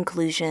reach the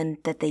conclusion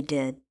that they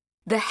did.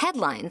 The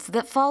headlines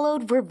that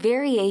followed were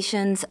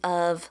variations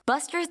of,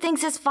 Buster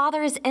thinks his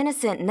father is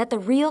innocent and that the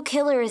real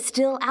killer is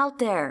still out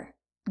there.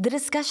 The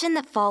discussion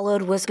that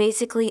followed was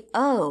basically,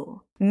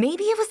 oh,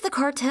 maybe it was the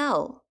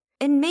cartel,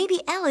 and maybe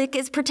Alec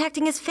is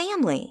protecting his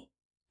family.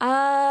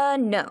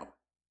 No.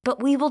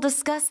 But we will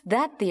discuss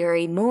that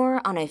theory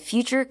more on a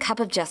future Cup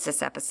of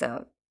Justice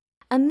episode.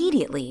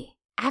 Immediately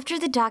after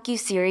the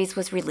docuseries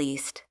was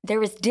released, there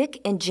was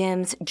Dick and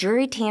Jim's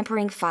jury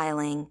tampering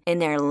filing in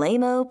their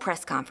lame-o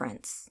press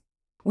conference.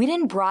 We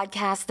didn't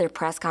broadcast their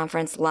press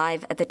conference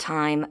live at the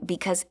time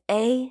because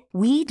A,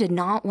 we did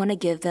not want to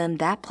give them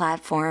that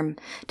platform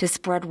to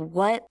spread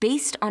what,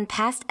 based on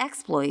past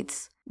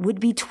exploits,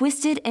 would be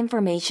twisted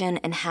information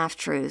and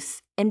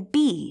half-truths, and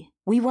B,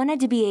 we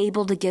wanted to be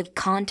able to give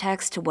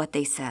context to what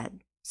they said.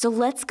 So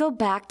let's go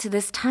back to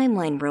this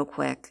timeline real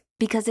quick,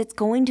 because it's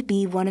going to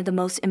be one of the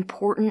most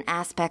important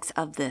aspects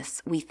of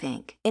this, we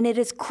think, and it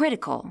is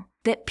critical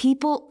that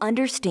people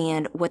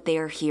understand what they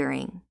are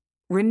hearing.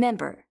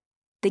 Remember,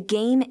 the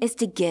game is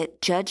to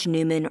get Judge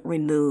Newman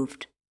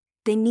removed.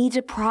 They need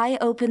to pry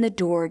open the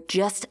door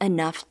just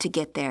enough to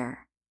get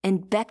there,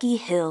 and Becky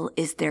Hill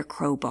is their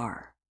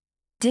crowbar.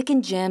 Dick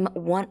and Jim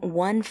want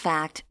one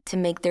fact to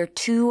make their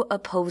two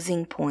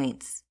opposing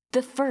points.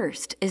 The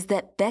first is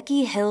that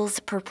Becky Hill's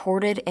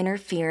purported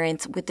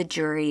interference with the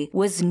jury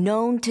was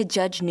known to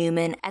Judge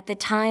Newman at the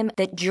time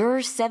that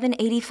Juror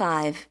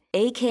 785,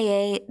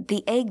 aka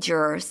the egg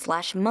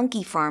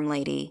juror/monkey farm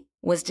lady,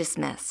 was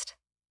dismissed.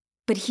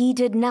 But he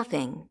did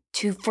nothing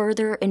to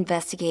further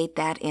investigate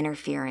that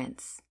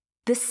interference.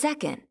 The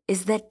second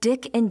is that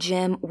Dick and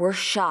Jim were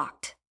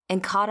shocked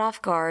and caught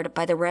off guard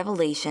by the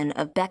revelation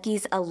of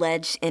Becky's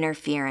alleged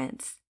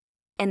interference,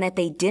 and that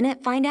they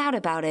didn't find out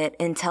about it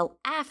until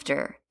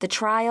after the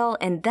trial,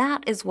 and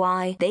that is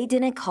why they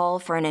didn't call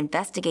for an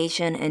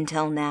investigation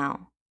until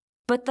now.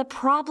 But the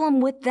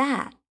problem with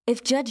that,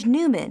 if Judge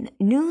Newman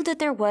knew that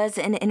there was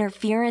an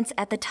interference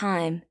at the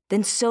time,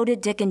 then so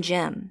did Dick and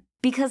Jim.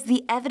 Because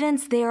the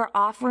evidence they are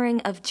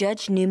offering of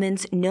Judge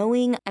Newman's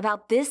knowing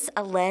about this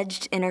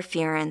alleged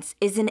interference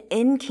is an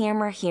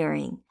in-camera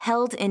hearing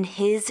held in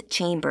his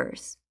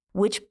chambers,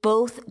 which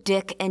both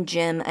Dick and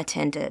Jim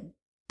attended.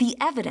 The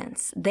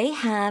evidence they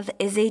have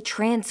is a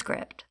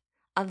transcript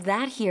of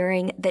that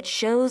hearing that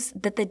shows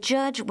that the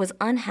judge was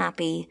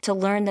unhappy to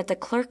learn that the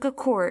clerk of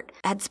court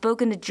had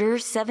spoken to Juror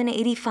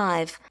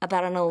 785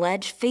 about an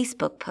alleged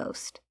Facebook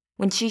post,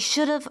 when she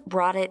should have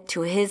brought it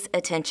to his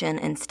attention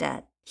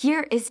instead.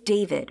 Here is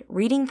David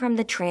reading from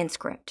the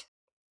transcript.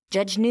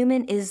 Judge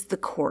Newman is the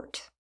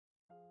court.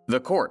 The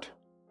court.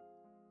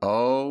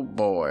 Oh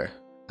boy,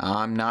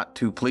 I'm not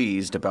too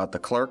pleased about the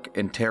clerk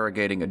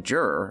interrogating a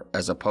juror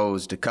as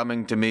opposed to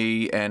coming to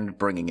me and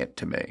bringing it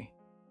to me.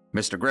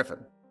 Mr.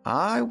 Griffin,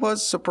 I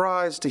was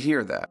surprised to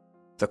hear that.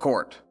 The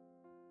court.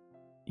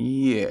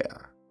 Yeah.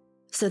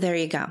 So there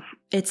you go.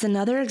 It's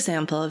another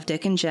example of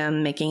Dick and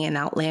Jim making an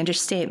outlandish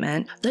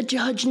statement, the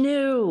judge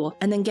knew,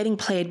 and then getting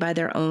played by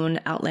their own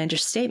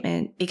outlandish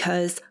statement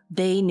because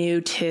they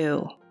knew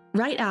too.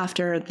 Right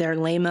after their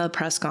lame-o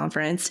press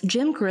conference,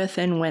 Jim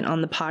Griffin went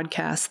on the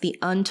podcast The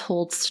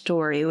Untold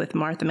Story with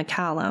Martha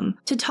McCallum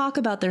to talk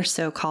about their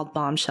so-called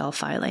bombshell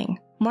filing.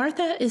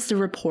 Martha is the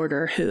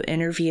reporter who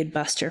interviewed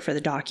Buster for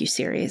the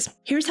docuseries.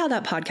 Here's how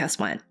that podcast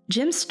went.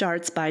 Jim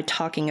starts by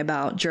talking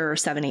about Juror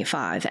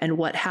 785 and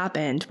what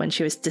happened when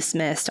she was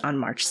dismissed on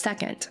March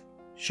 2nd.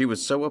 She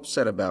was so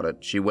upset about it,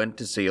 she went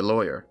to see a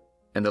lawyer.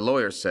 And the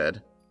lawyer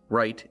said,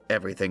 write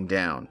everything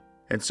down.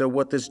 And so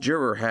what this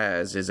juror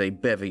has is a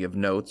bevy of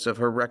notes of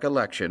her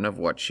recollection of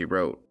what she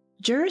wrote.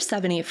 Juror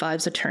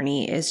 785's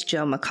attorney is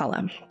Joe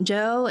McCullough.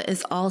 Joe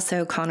is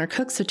also Connor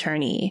Cook's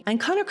attorney, and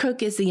Connor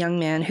Cook is the young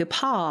man who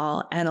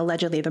Paul and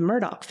allegedly the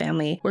Murdaugh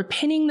family were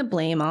pinning the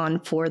blame on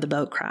for the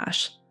boat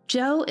crash.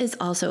 Joe is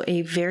also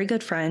a very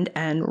good friend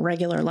and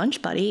regular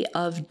lunch buddy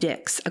of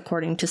Dick's,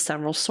 according to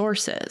several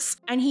sources.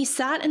 And he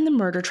sat in the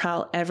murder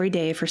trial every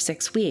day for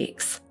 6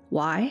 weeks.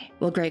 Why?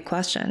 Well, great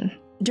question.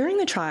 During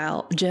the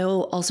trial,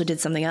 Joe also did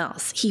something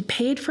else. He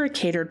paid for a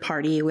catered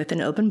party with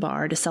an open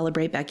bar to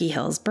celebrate Becky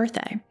Hill's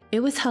birthday. It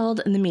was held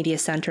in the media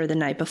center the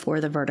night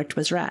before the verdict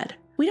was read.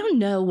 We don't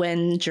know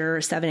when Juror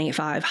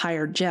 785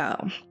 hired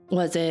Joe.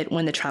 Was it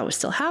when the trial was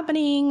still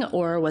happening,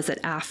 or was it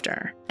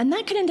after? And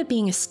that could end up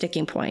being a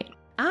sticking point.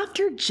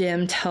 After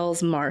Jim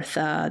tells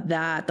Martha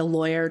that the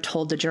lawyer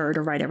told the juror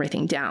to write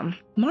everything down,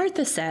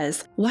 Martha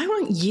says, why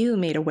weren't you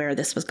made aware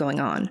this was going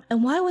on?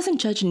 And why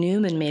wasn't Judge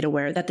Newman made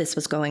aware that this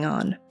was going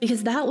on?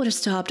 Because that would have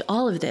stopped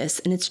all of this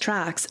in its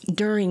tracks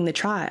during the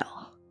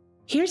trial.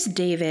 Here's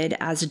David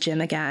as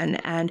Jim again,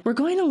 and we're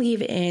going to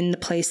leave in the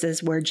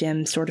places where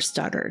Jim sort of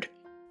stuttered.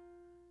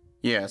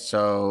 That's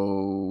a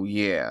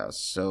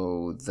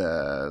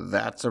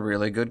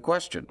really good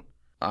question.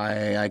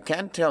 I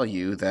can tell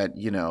you that,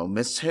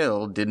 Miss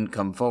Hill didn't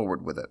come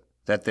forward with it.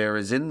 That there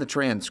is in the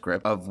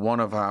transcript of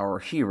one of our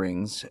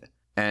hearings,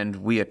 and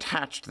we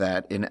attached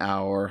that in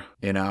our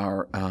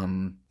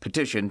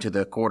petition to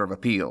the Court of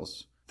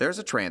Appeals. There's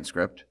a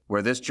transcript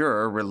where this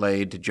juror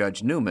relayed to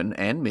Judge Newman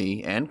and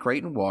me and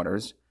Creighton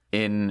Waters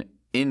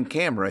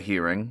in-camera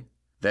hearing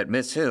that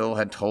Miss Hill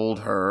had told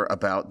her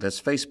about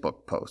this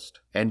Facebook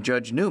post. And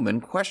Judge Newman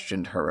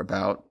questioned her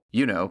about,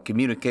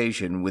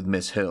 communication with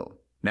Miss Hill.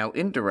 Now,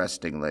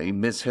 interestingly,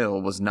 Miss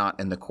Hill was not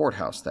in the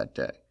courthouse that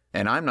day.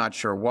 And I'm not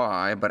sure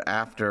why, but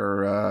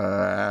after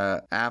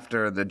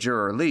the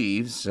juror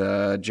leaves,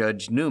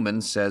 Judge Newman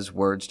says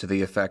words to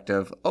the effect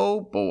of, "Oh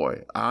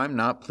boy, I'm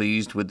not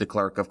pleased with the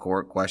clerk of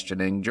court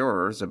questioning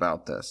jurors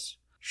about this.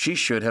 She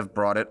should have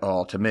brought it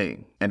all to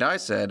me." And I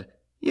said,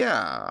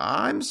 "Yeah,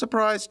 I'm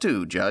surprised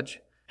too, Judge."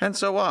 And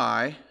so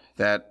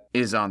that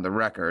is on the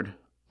record,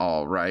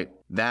 all right,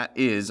 that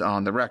is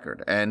on the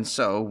record, and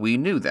so we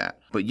knew that.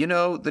 But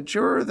the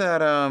juror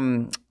that,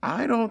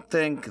 I don't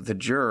think the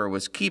juror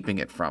was keeping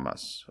it from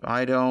us.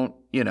 I don't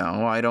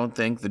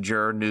think the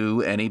juror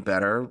knew any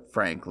better,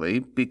 frankly,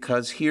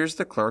 because here's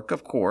the clerk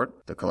of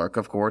court. The clerk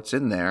of court's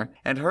in there,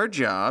 and her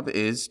job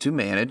is to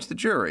manage the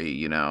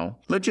jury,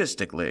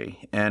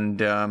 logistically.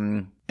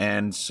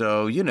 And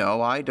so,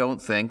 I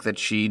don't think that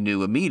she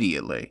knew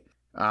immediately.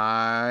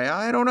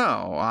 I don't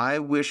know. I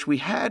wish we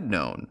had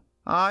known.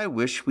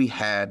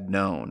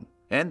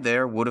 And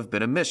there would have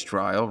been a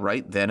mistrial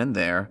right then and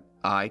there,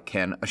 I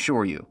can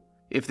assure you.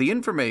 If the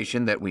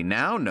information that we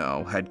now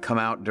know had come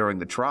out during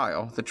the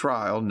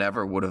trial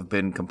never would have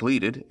been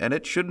completed, and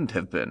it shouldn't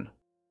have been.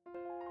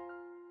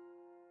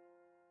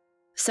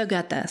 So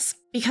get this.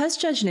 Because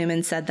Judge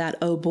Newman said that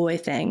oh boy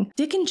thing,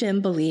 Dick and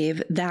Jim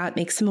believe that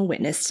makes him a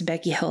witness to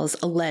Becky Hill's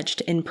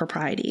alleged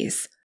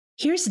improprieties.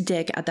 Here's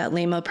Dick at that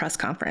lame-o press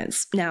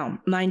conference. Now,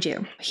 mind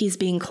you, he's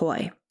being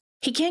coy.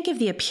 He can't give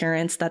the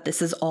appearance that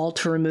this is all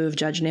to remove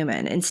Judge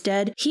Newman.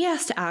 Instead, he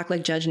has to act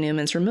like Judge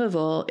Newman's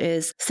removal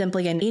is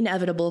simply an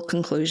inevitable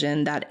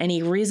conclusion that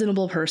any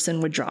reasonable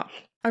person would draw.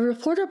 A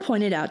reporter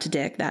pointed out to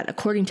Dick that,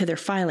 according to their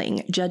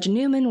filing, Judge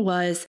Newman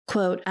was,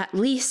 quote, at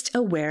least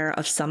aware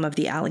of some of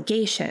the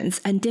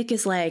allegations. And Dick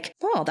is like,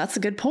 oh, that's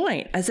a good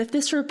point, as if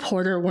this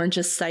reporter weren't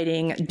just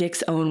citing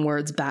Dick's own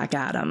words back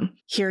at him.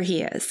 Here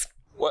he is.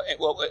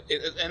 Well,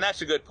 and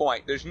that's a good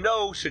point. There's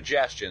no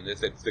suggestion that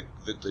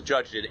the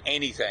judge did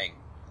anything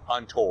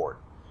untoward.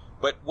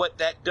 But what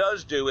that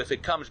does do, if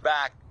it comes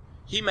back,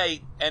 he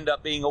may end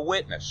up being a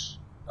witness.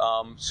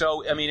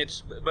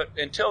 But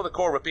until the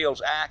Court of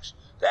Appeals acts,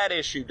 that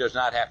issue does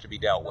not have to be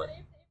dealt with.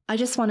 I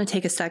just want to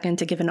take a second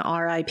to give an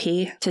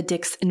RIP to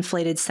Dick's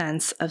inflated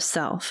sense of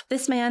self.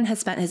 This man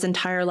has spent his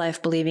entire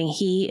life believing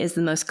he is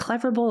the most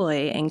clever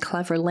boy in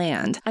clever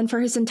land. And for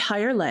his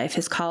entire life,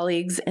 his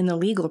colleagues in the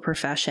legal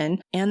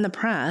profession and the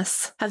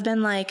press have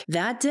been like,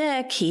 that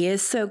Dick, he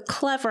is so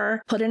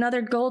clever, put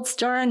another gold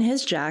star on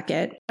his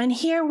jacket. And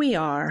here we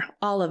are,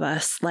 all of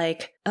us,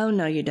 like, oh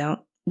no you don't.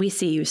 We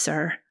see you,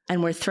 sir.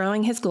 And we're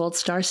throwing his gold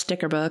star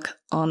sticker book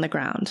on the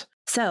ground.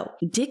 So,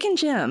 Dick and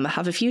Jim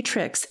have a few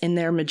tricks in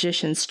their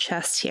magician's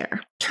chest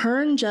here.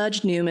 Turn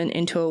Judge Newman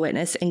into a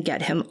witness and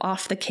get him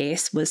off the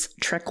case was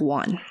trick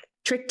 1.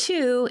 Trick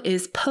 2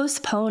 is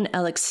postpone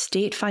Alec's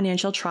state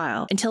financial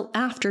trial until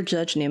after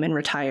Judge Newman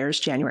retires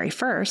January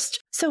 1st,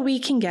 so we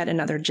can get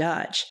another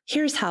judge.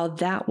 Here's how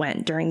that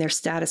went during their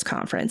status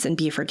conference in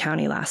Beaufort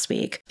County last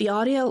week. The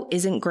audio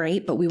isn't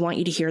great, but we want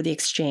you to hear the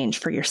exchange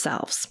for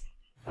yourselves.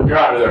 Your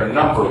Honor, there are a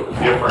number of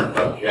different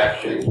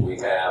objections we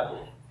have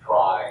in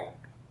trying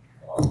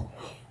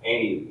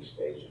any of these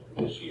cases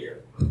this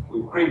year.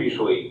 We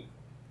previously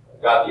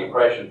got the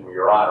impression from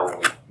Your Honor when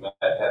we met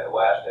at the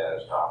last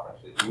status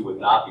conference that you would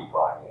not be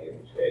trying any of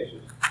these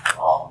cases,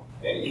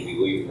 and you'd be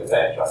leaving the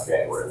bench on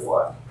January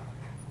 1.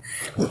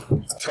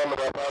 Tell me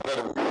about that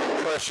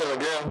impression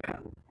again.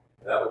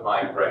 That was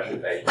my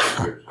impression based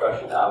on your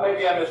discussion. Now,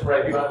 maybe I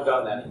misread you. I've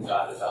done that from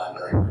time to time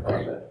during the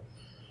process.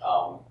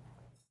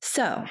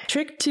 So,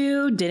 trick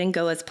 2 didn't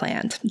go as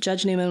planned.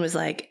 Judge Newman was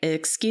like,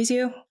 excuse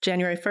you,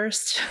 January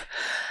 1st?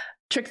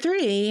 Trick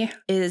 3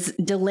 is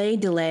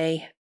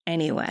delay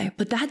anyway,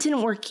 but that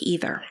didn't work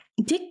either.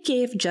 Dick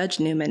gave Judge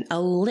Newman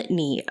a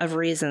litany of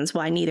reasons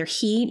why neither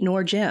he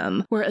nor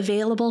Jim were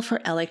available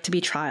for Alec to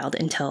be trialed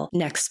until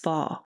next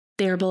fall.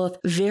 They are both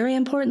very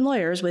important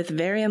lawyers with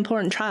very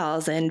important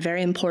trials and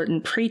very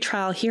important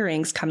pre-trial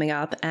hearings coming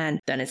up, and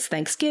then it's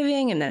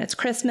Thanksgiving, and then it's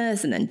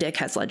Christmas, and then Dick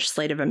has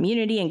legislative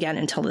immunity again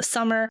until the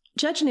summer.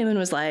 Judge Newman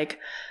was like,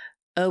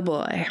 oh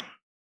boy,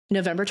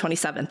 November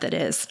 27th it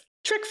is.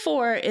 Trick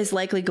 4 is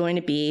likely going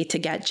to be to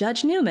get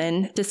Judge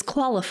Newman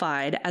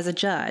disqualified as a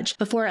judge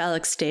before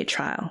Alec's state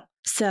trial.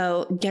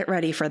 So get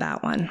ready for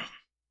that one.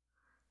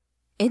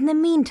 In the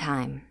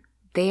meantime,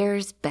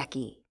 there's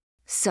Becky.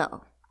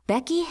 So,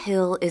 Becky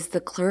Hill is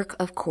the clerk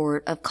of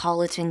court of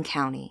Colleton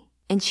County.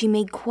 and she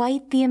made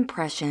quite the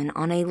impression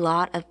on a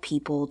lot of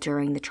people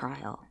during the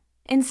trial.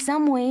 In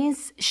some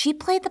ways, she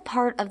played the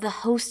part of the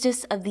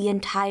hostess of the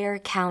entire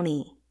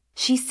county.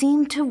 She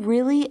seemed to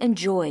really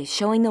enjoy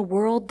showing the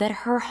world that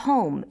her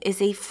home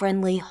is a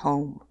friendly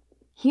home.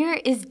 Here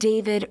is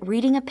David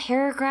reading a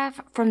paragraph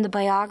from the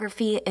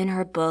biography in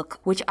her book,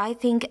 which I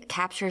think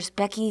captures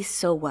Becky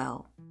so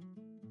well.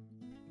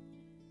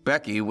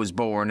 Becky was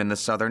born in the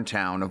southern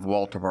town of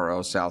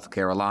Walterboro, South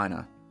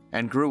Carolina,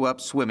 and grew up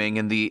swimming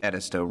in the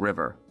Edisto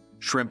River,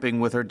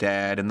 shrimping with her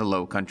dad in the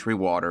low-country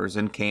waters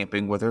and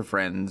camping with her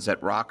friends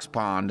at Rocks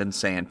Pond and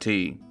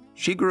Santee.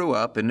 She grew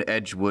up in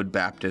Edgewood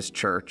Baptist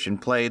Church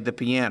and played the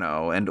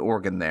piano and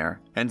organ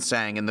there, and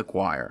sang in the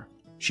choir.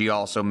 She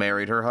also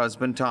married her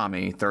husband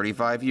Tommy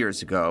 35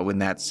 years ago in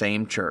that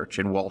same church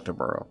in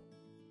Walterboro.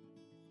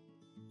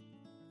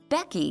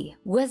 Becky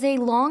was a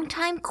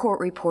longtime court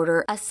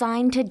reporter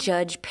assigned to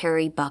Judge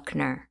Perry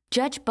Buckner.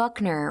 Judge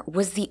Buckner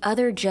was the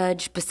other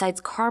judge besides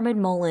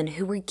Carmen Mullen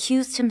who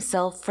recused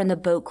himself from the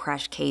boat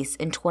crash case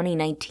in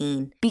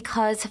 2019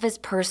 because of his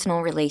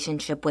personal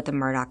relationship with the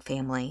Murdaugh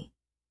family.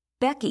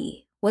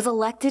 Becky was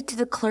elected to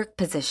the clerk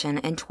position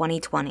in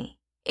 2020.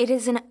 It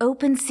is an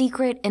open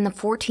secret in the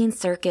 14th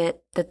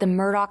Circuit that the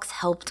Murdaughs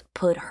helped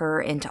put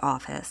her into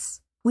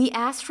office. We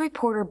asked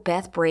reporter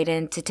Beth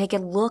Braden to take a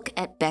look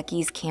at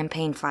Becky's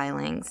campaign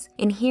filings,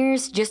 and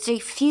here's just a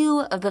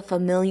few of the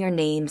familiar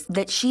names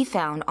that she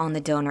found on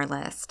the donor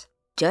list.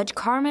 Judge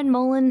Carmen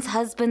Mullen's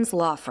husband's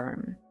law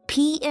firm,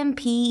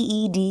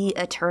 PMPED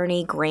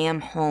attorney Graham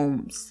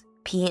Holmes,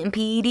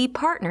 PMPED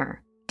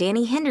partner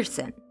Danny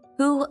Henderson,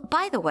 who,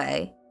 by the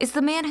way, is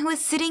the man who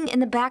was sitting in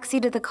the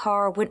backseat of the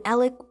car when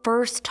Alec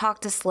first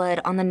talked to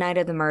Sled on the night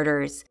of the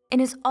murders, and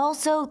is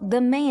also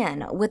the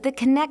man with the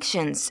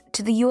connections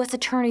to the U.S.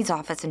 Attorney's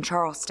Office in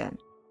Charleston.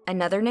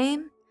 Another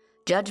name?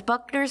 Judge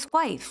Buckner's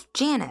wife,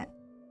 Janet.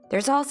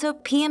 There's also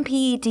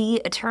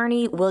PMPED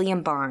attorney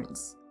William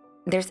Barnes.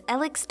 There's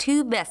Alec's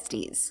two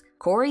besties,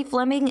 Corey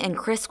Fleming and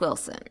Chris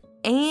Wilson.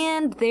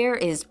 And there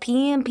is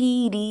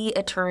PMPED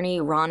attorney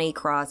Ronnie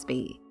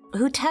Crosby,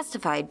 who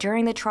testified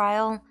during the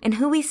trial and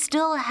who we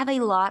still have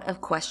a lot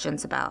of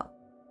questions about.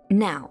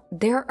 Now,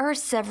 there are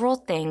several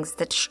things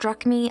that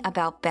struck me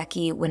about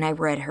Becky when I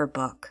read her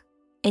book.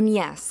 And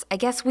yes, I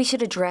guess we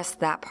should address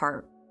that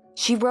part.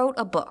 She wrote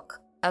a book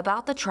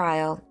about the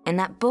trial, and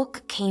that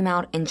book came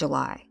out in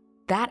July.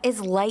 That is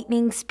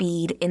lightning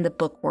speed in the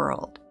book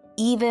world,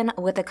 even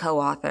with a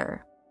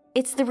co-author.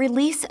 It's the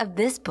release of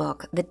this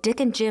book that Dick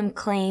and Jim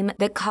claim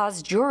that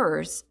caused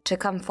jurors to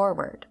come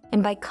forward.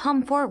 And by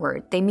come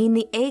forward, they mean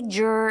the egg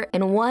juror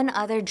and one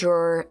other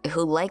juror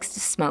who likes to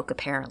smoke,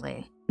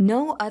 apparently.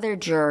 No other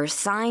juror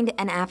signed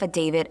an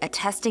affidavit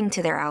attesting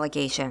to their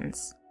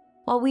allegations.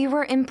 While we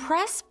were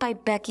impressed by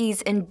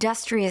Becky's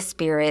industrious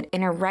spirit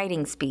and her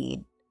writing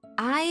speed,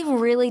 I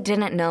really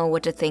didn't know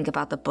what to think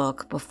about the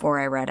book before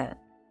I read it.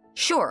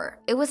 Sure,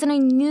 it was an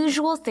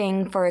unusual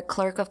thing for a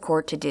clerk of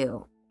court to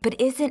do. But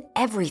isn't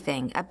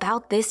everything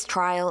about this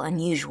trial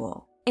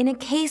unusual? In a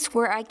case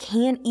where I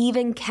can't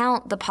even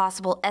count the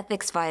possible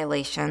ethics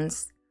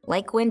violations,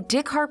 like when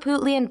Dick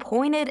Harpootlian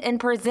pointed and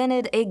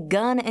presented a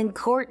gun in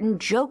court and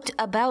joked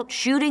about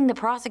shooting the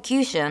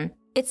prosecution,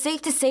 it's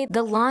safe to say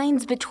the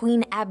lines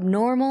between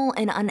abnormal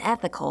and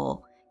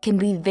unethical can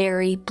be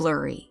very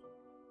blurry.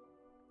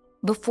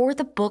 Before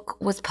the book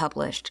was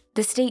published,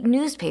 the state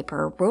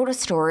newspaper wrote a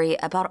story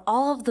about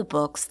all of the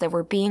books that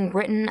were being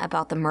written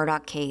about the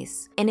Murdaugh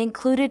case and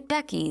included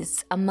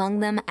Becky's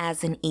among them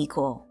as an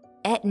equal.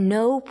 At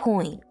no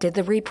point did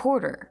the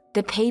reporter,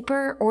 the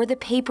paper, or the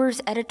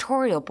paper's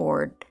editorial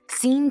board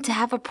seem to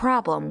have a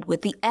problem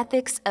with the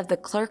ethics of the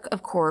clerk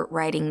of court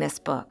writing this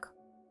book.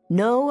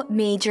 No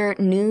major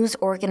news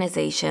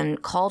organization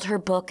called her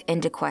book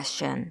into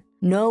question.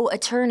 No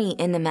attorney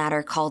in the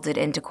matter called it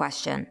into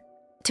question.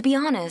 To be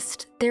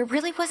honest, there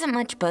really wasn't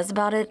much buzz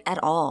about it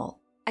at all.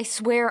 I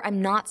swear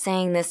I'm not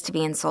saying this to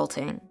be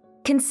insulting.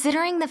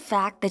 Considering the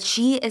fact that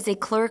she is a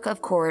clerk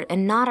of court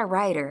and not a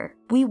writer,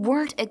 we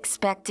weren't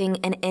expecting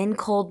an in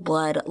cold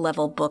blood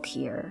level book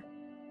here.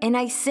 And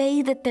I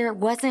say that there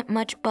wasn't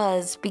much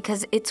buzz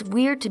because it's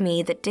weird to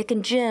me that Dick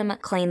and Jim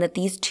claim that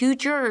these two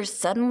jurors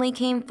suddenly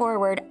came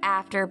forward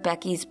after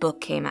Becky's book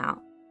came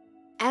out.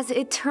 As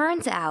it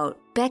turns out,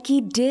 Becky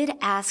did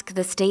ask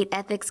the State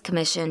Ethics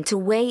Commission to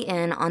weigh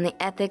in on the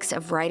ethics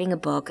of writing a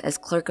book as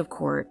clerk of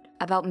court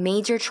about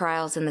major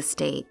trials in the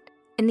state,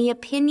 and the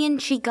opinion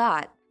she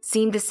got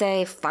seemed to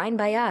say, fine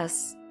by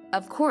us,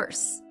 of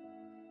course.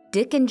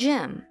 Dick and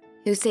Jim,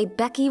 who say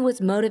Becky was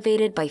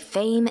motivated by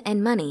fame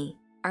and money,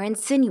 are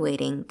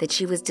insinuating that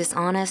she was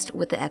dishonest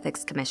with the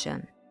Ethics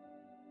Commission.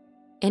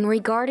 And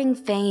regarding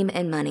fame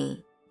and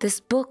money,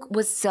 this book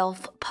was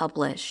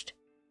self-published.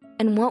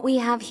 And what we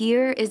have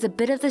here is a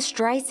bit of the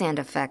Streisand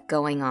effect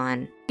going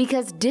on,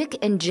 because Dick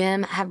and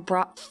Jim have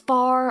brought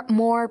far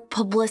more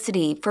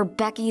publicity for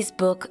Becky's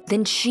book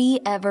than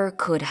she ever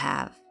could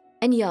have.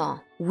 And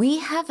y'all, we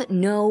have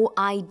no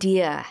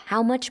idea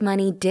how much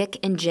money Dick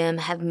and Jim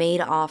have made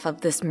off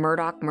of this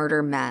Murdaugh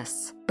murder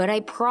mess. But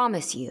I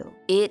promise you,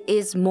 it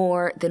is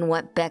more than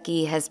what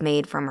Becky has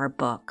made from her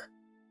book.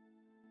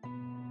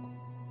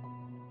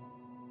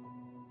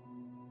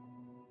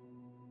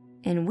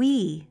 And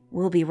we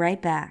will be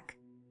right back.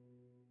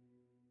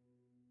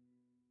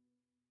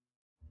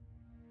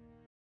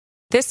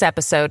 This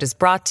episode is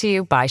brought to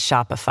you by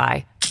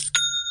Shopify.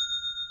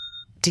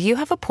 Do you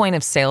have a point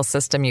of sale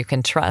system you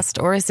can trust,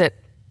 or is it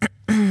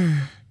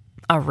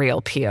a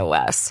real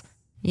POS?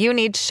 You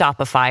need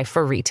Shopify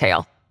for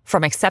retail.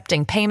 From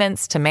accepting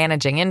payments to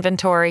managing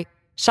inventory,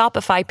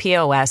 Shopify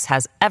POS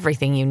has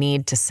everything you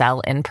need to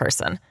sell in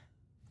person.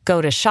 Go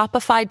to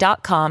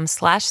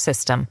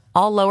shopify.com/system,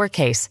 all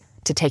lowercase,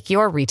 to take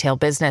your retail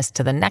business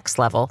to the next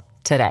level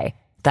today.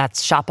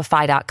 That's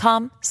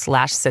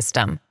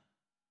shopify.com/system.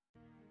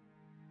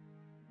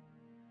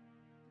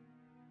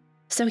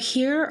 So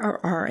here are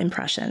our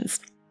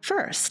impressions.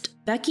 First,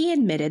 Becky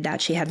admitted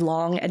that she had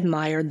long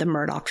admired the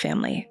Murdaugh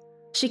family.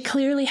 She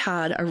clearly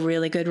had a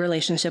really good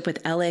relationship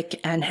with Alec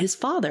and his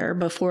father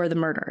before the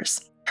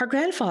murders. Her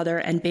grandfather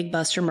and Big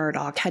Buster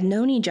Murdaugh had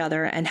known each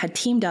other and had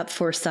teamed up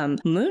for some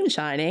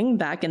moonshining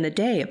back in the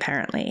day,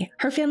 apparently.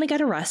 Her family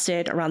got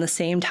arrested around the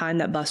same time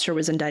that Buster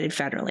was indicted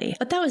federally,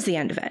 but that was the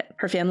end of it.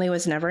 Her family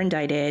was never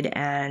indicted,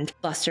 and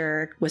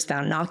Buster was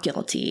found not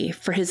guilty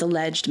for his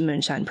alleged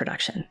moonshine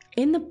production.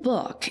 In the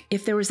book,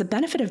 if there was a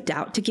benefit of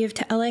doubt to give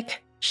to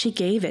Alec, she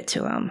gave it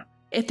to him.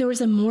 If there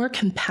was a more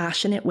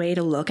compassionate way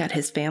to look at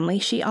his family,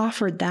 she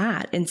offered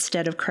that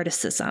instead of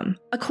criticism.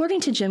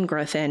 According to Jim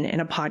Griffin in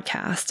a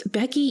podcast,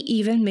 Becky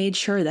even made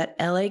sure that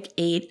Alec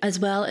ate as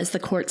well as the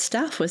court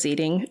staff was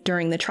eating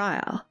during the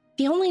trial.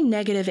 The only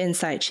negative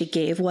insight she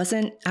gave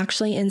wasn't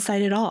actually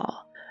insight at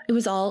all. It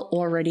was all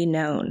already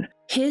known.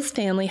 His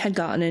family had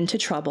gotten into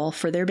trouble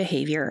for their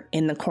behavior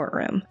in the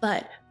courtroom,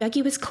 but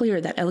Becky was clear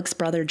that Alec's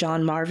brother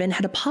John Marvin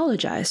had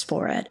apologized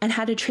for it and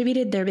had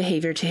attributed their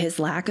behavior to his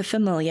lack of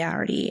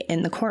familiarity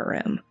in the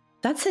courtroom.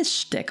 That's his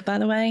shtick, by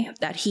the way,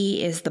 that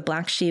he is the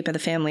black sheep of the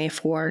family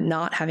for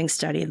not having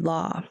studied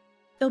law.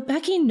 Though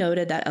Becky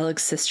noted that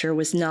Alec's sister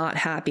was not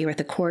happy with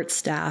the court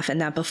staff and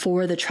that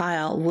before the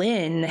trial,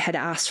 Lynn had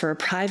asked for a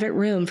private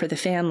room for the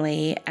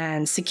family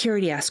and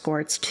security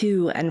escorts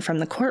to and from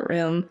the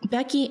courtroom,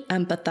 Becky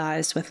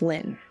empathized with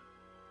Lynn.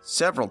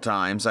 Several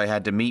times I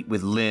had to meet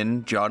with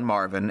Lynn, John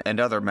Marvin, and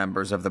other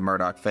members of the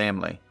Murdaugh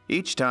family.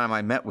 Each time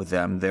I met with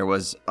them, there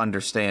was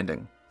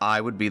understanding. I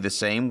would be the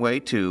same way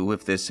too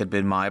if this had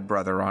been my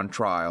brother on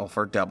trial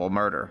for double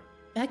murder.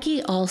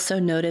 Becky also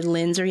noted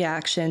Lynn's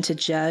reaction to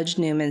Judge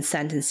Newman's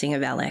sentencing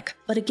of Alec,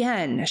 but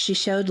again, she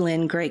showed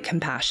Lynn great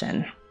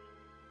compassion.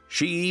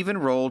 She even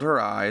rolled her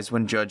eyes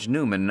when Judge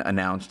Newman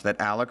announced that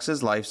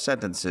Alex's life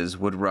sentences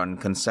would run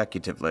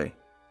consecutively.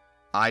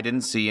 I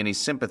didn't see any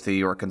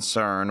sympathy or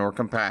concern or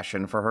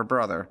compassion for her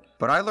brother,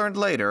 but I learned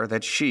later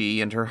that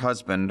she and her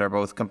husband are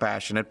both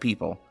compassionate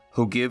people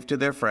who give to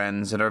their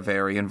friends and are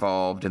very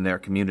involved in their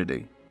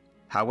community.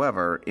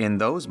 However, in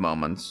those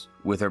moments,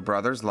 with her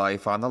brother's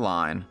life on the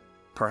line,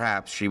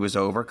 perhaps she was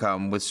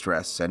overcome with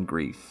stress and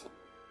grief.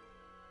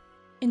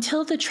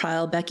 Until the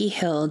trial, Becky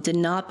Hill did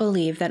not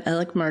believe that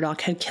Alec Murdaugh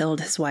had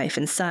killed his wife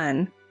and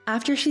son.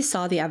 After she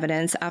saw the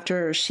evidence,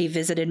 after she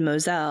visited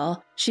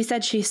Moselle, she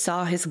said she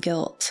saw his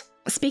guilt.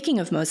 Speaking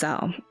of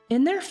Moselle,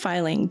 in their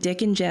filing,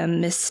 Dick and Jim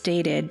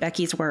misstated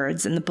Becky's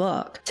words in the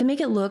book to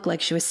make it look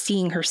like she was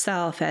seeing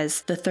herself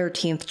as the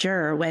 13th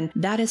juror when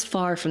that is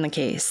far from the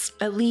case,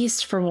 at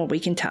least from what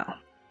we can tell.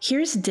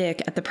 Here's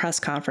Dick at the press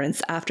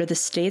conference after the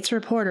state's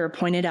reporter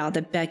pointed out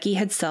that Becky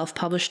had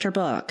self-published her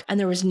book, and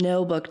there was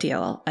no book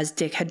deal, as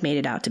Dick had made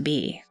it out to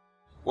be.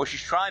 Well,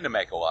 she's trying to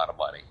make a lot of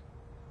money.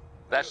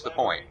 That's the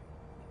point.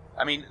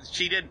 I mean,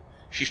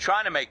 she's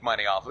trying to make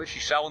money off of it.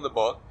 She's selling the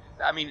book.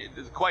 I mean,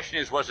 the question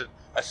is, was it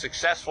a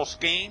successful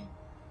scheme?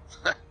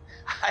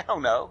 I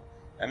don't know.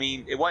 I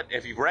mean,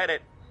 if you've read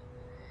it,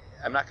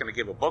 I'm not going to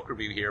give a book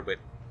review here, but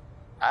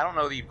I don't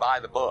know that you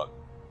buy the book.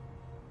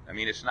 I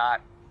mean, it's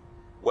not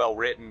well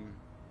written.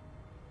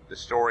 The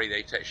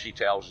story she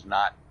tells is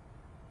not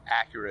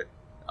accurate,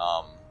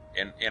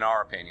 in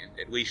our opinion,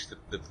 at least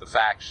the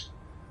facts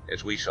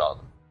as we saw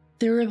them.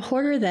 The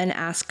reporter then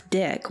asked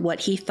Dick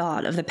what he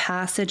thought of the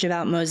passage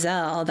about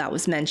Moselle that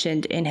was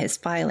mentioned in his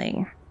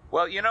filing.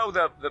 Well, you know,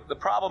 the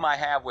problem I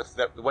have with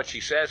what she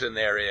says in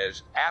there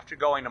is, after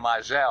going to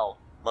Moselle,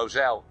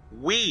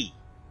 we,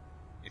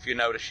 if you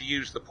notice, she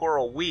used the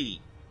plural we,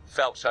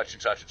 felt such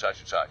and such and such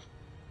and such.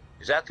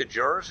 Is that the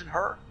jurors and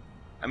her?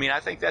 I mean,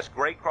 I think that's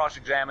great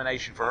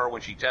cross-examination for her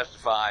when she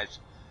testifies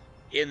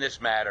in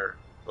this matter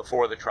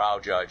before the trial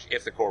judge,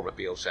 if the Court of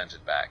Appeals sends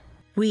it back.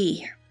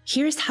 We.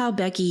 Here's how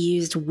Becky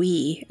used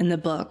we in the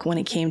book when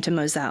it came to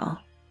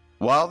Moselle.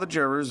 While the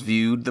jurors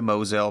viewed the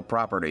Moselle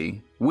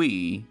property,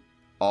 we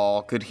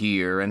all could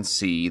hear and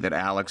see that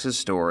Alex's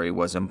story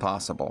was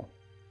impossible.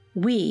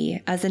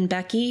 We, as in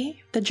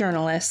Becky, the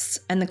journalists,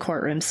 and the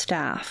courtroom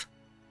staff.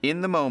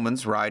 In the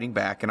moments riding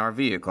back in our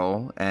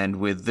vehicle, and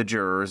with the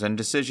jurors and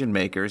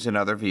decision-makers in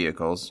other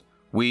vehicles,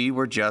 We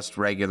were just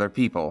regular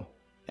people,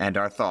 and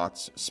our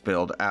thoughts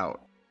spilled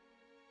out.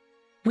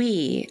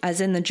 We,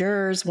 as in the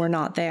jurors, were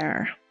not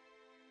there.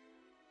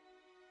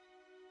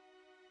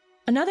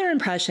 Another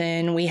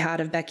impression we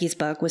had of Becky's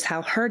book was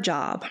how her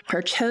job,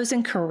 her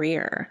chosen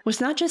career, was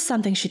not just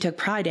something she took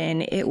pride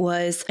in, it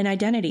was an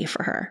identity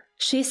for her.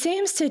 She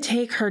seems to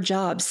take her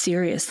job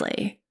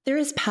seriously. There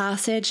is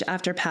passage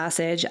after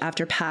passage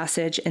after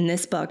passage in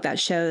this book that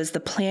shows the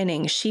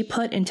planning she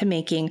put into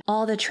making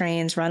all the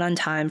trains run on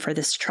time for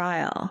this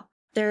trial.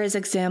 There is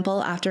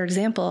example after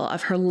example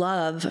of her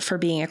love for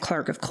being a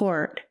clerk of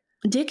court.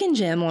 Dick and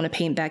Jim want to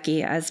paint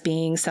Becky as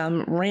being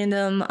some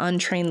random,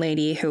 untrained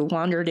lady who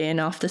wandered in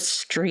off the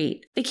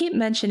street. They keep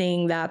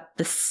mentioning that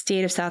the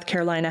state of South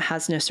Carolina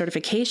has no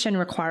certification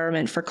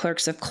requirement for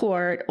clerks of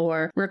court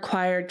or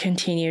required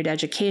continued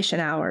education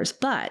hours.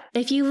 But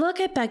if you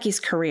look at Becky's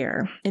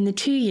career, in the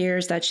 2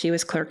 years that she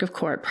was clerk of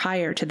court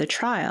prior to the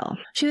trial,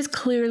 she was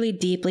clearly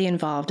deeply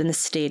involved in the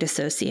State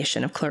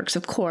Association of Clerks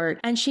of Court,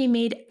 and she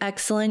made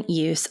excellent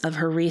use of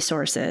her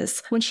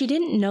resources. When she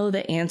didn't know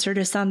the answer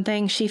to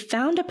something, she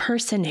found a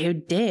person who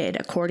did,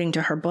 according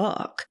to her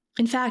book.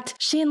 In fact,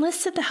 she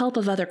enlisted the help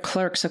of other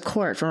clerks of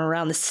court from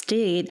around the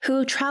state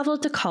who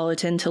traveled to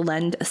Colleton to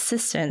lend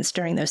assistance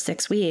during those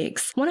 6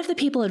 weeks. One of the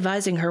people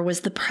advising her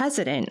was the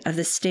president of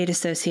the State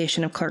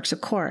Association of Clerks of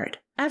Court.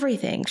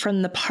 Everything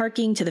from the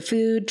parking to the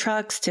food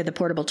trucks to the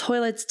portable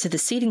toilets to the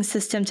seating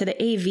system to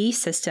the AV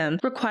system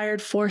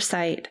required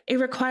foresight. It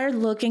required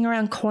looking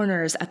around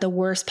corners at the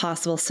worst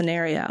possible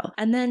scenario.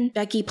 And then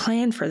Becky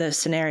planned for those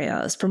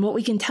scenarios, from what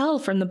we can tell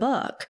from the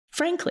book.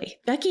 Frankly,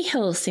 Becky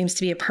Hill seems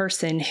to be a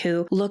person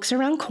who looks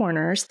around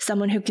corners,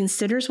 someone who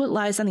considers what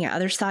lies on the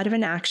other side of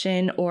an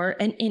action or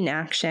an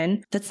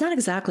inaction. That's not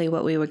exactly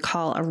what we would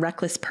call a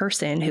reckless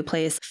person who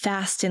plays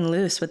fast and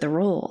loose with the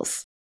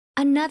rules.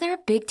 Another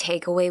big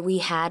takeaway we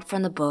had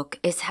from the book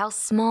is how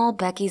small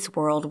Becky's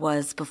world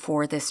was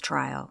before this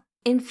trial.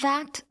 In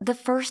fact, the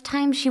first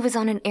time she was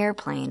on an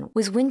airplane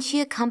was when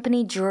she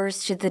accompanied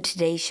jurors to the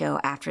Today Show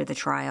after the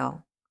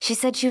trial. She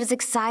said she was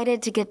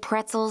excited to get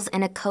pretzels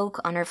and a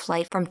Coke on her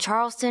flight from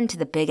Charleston to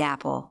the Big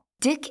Apple.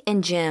 Dick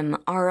and Jim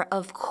are,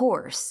 of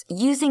course,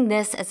 using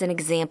this as an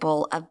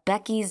example of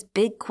Becky's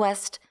big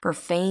quest for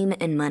fame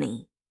and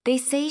money. They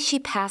say she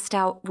passed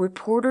out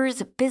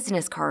reporters'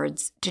 business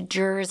cards to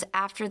jurors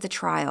after the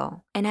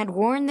trial and had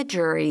warned the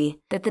jury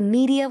that the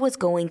media was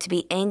going to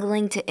be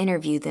angling to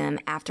interview them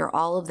after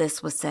all of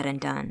this was said and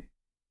done.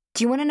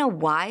 Do you want to know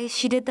why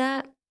she did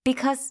that?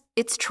 Because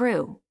it's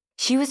true.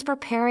 She was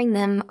preparing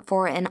them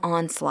for an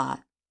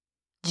onslaught.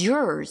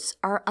 Jurors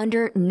are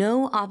under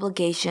no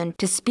obligation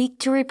to speak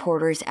to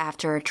reporters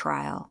after a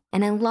trial,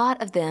 and a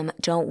lot of them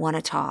don't want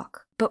to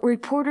talk, but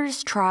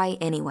reporters try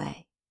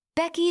anyway.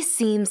 Becky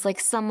seems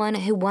like someone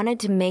who wanted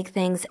to make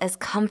things as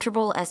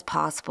comfortable as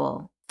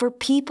possible for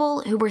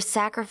people who were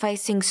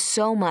sacrificing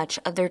so much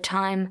of their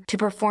time to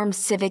perform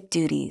civic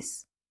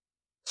duties.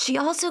 She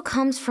also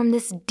comes from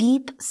this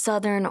deep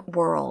Southern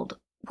world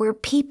where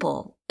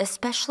people,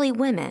 especially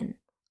women,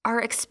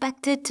 are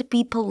expected to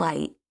be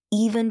polite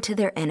even to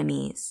their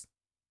enemies.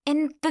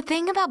 And the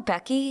thing about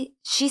Becky,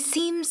 she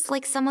seems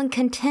like someone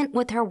content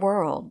with her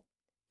world.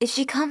 If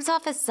she comes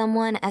off as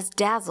someone as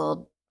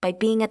dazzled by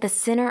being at the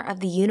center of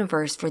the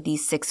universe for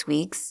these 6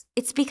 weeks,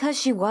 it's because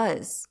she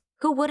was.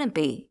 Who wouldn't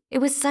be? It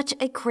was such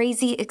a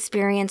crazy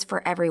experience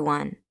for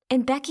everyone.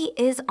 And Becky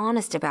is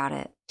honest about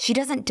it. She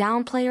doesn't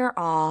downplay her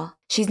awe.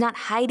 She's not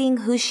hiding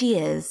who she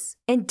is.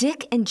 And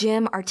Dick and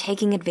Jim are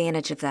taking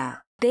advantage of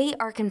that. They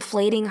are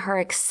conflating her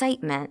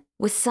excitement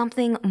with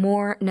something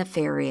more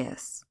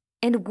nefarious.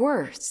 And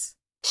worse,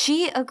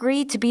 she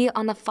agreed to be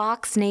on the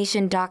Fox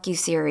Nation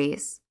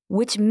docuseries,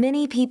 which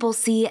many people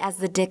see as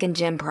the Dick and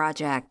Jim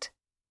project.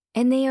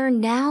 And they are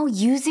now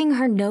using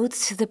her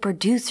notes to the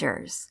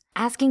producers,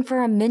 asking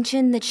for a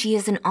mention that she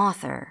is an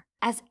author,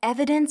 as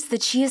evidence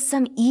that she is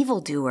some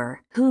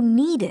evildoer who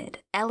needed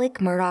Alec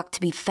Murdaugh to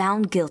be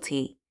found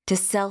guilty to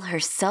sell her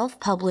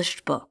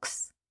self-published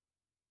books.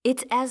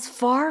 It's as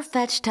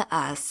far-fetched to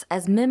us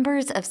as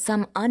members of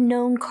some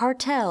unknown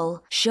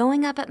cartel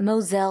showing up at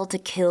Moselle to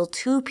kill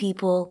 2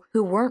 people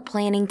who weren't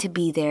planning to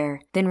be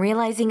there, then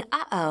realizing,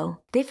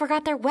 they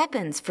forgot their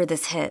weapons for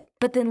this hit,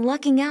 but then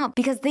lucking out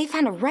because they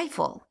found a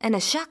rifle and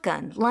a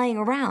shotgun lying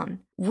around,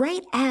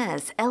 right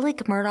as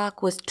Alec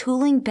Murdaugh was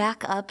tooling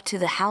back up to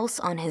the house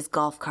on his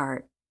golf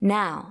cart.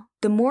 Now,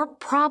 the more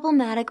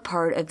problematic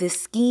part of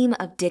this scheme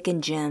of Dick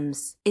and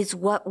Jim's is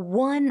what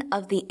one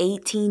of the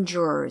 18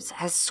 jurors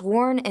has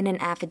sworn in an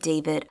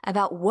affidavit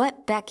about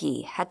what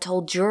Becky had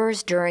told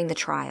jurors during the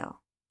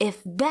trial.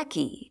 If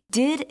Becky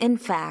did in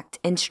fact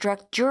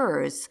instruct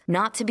jurors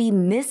not to be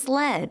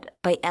misled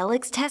by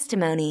Alec's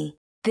testimony,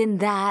 then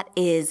that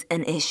is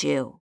an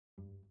issue.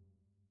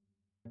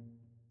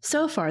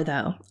 So far,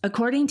 though,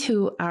 according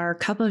to our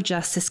Cup of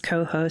Justice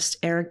co-host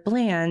Eric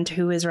Bland,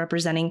 who is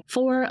representing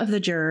 4 of the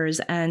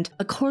jurors, and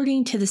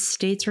according to the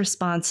state's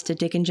response to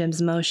Dick and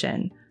Jim's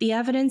motion, the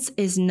evidence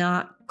is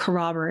not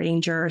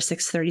corroborating Juror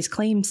 630's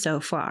claims so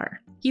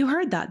far. You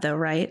heard that though,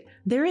 right?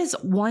 There is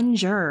one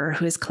juror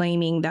who is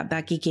claiming that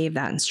Becky gave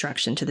that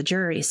instruction to the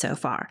jury so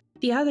far.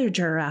 The other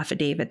juror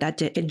affidavit that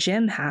Dick and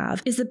Jim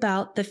have is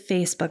about the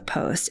Facebook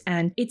post,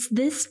 and it's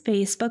this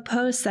Facebook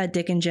post that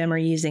Dick and Jim are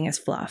using as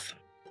fluff.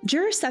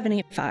 Juror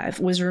 785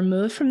 was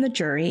removed from the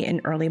jury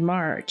in early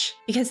March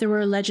because there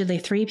were allegedly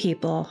 3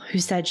 people who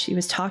said she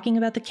was talking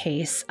about the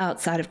case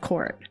outside of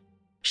court.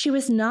 She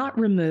was not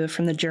removed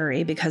from the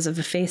jury because of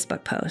the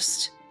Facebook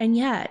post, and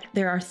yet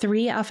there are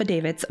 3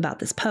 affidavits about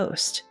this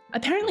post.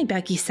 Apparently,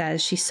 Becky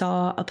says she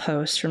saw a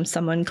post from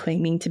someone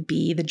claiming to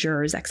be the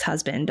juror's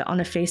ex-husband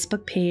on a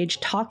Facebook page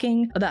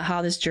talking about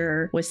how this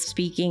juror was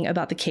speaking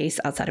about the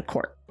case outside of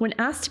court. When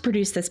asked to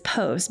produce this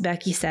post,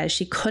 Becky says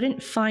she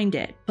couldn't find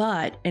it,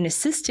 but an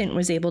assistant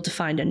was able to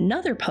find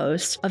another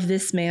post of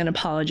this man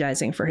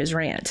apologizing for his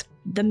rant.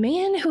 The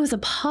man who was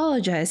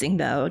apologizing,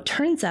 though,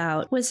 turns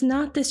out was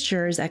not this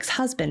juror's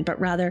ex-husband, but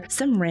rather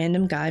some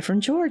random guy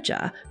from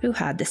Georgia who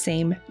had the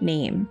same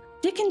name.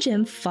 Dick and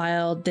Jim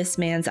filed this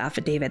man's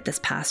affidavit this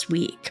past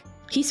week.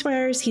 He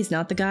swears he's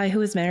not the guy who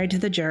was married to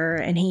the juror,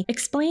 and he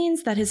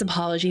explains that his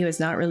apology was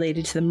not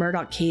related to the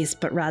Murdaugh case,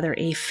 but rather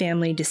a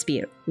family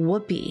dispute.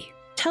 Whoopee.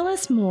 Tell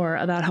us more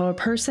about how a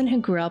person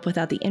who grew up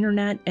without the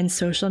internet and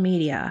social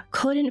media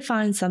couldn't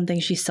find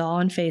something she saw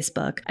on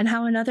Facebook, and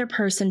how another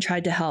person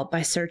tried to help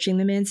by searching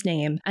the man's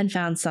name and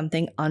found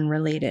something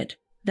unrelated.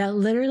 That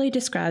literally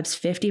describes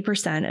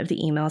 50% of the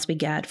emails we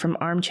get from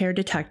armchair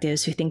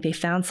detectives who think they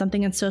found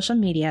something on social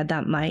media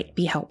that might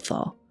be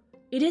helpful.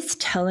 It is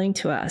telling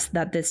to us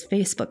that this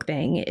Facebook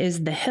thing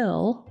is the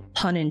hill,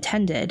 pun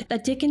intended,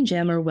 that Dick and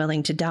Jim are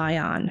willing to die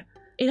on.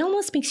 It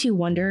almost makes you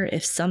wonder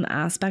if some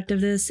aspect of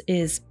this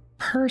is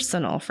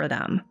personal for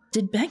them.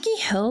 Did Becky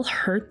Hill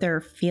hurt their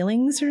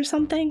feelings or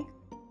something?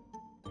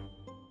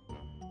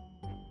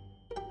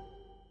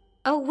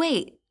 Oh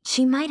wait,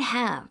 she might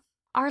have.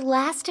 Our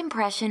last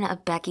impression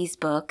of Becky's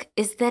book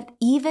is that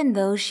even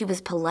though she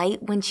was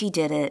polite when she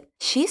did it,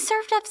 she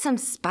served up some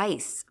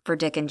spice for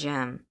Dick and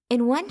Jim.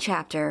 In one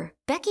chapter,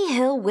 Becky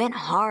Hill went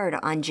hard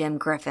on Jim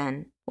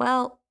Griffin.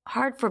 Well,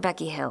 hard for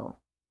Becky Hill.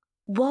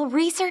 While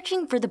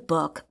researching for the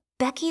book,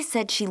 Becky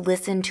said she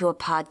listened to a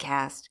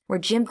podcast where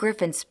Jim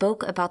Griffin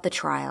spoke about the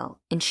trial,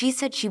 and she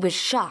said she was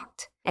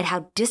shocked at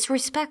how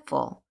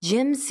disrespectful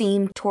Jim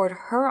seemed toward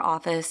her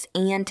office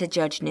and to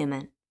Judge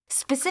Newman.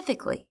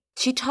 Specifically,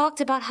 she talked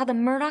about how the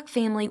Murdaugh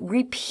family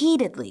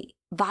repeatedly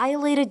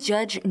violated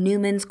Judge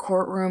Newman's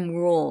courtroom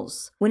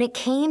rules when it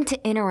came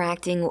to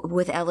interacting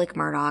with Alec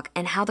Murdaugh,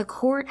 and how the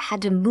court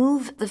had to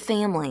move the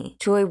family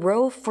to a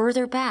row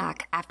further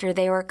back after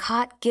they were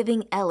caught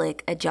giving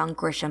Alec a John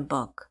Grisham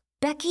book.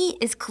 Becky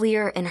is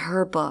clear in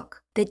her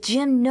book that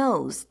Jim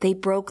knows they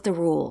broke the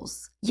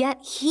rules, yet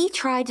he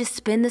tried to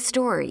spin the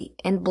story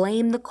and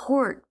blame the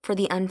court for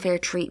the unfair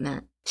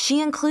treatment.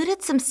 She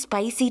included some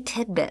spicy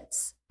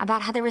tidbits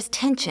about how there was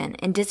tension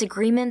and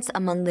disagreements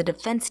among the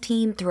defense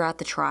team throughout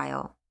the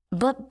trial.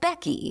 But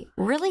Becky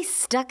really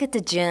stuck it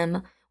to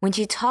Jim when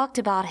she talked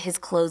about his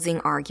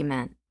closing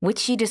argument, which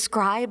she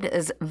described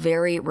as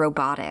very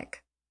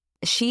robotic.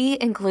 She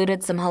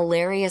included some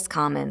hilarious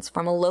comments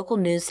from a local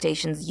news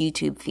station's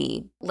YouTube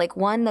feed, like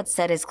one that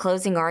said his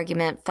closing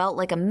argument felt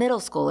like a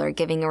middle schooler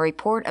giving a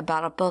report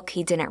about a book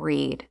he didn't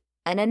read.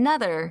 And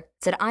another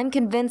said, "I'm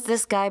convinced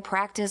this guy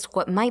practiced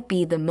what might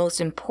be the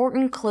most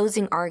important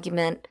closing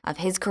argument of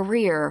his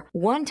career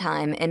one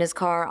time in his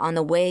car on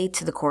the way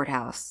to the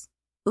courthouse."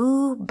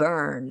 Ooh,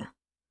 burn.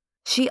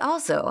 She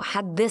also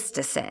had this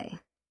to say.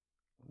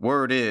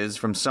 Word is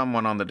from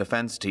someone on the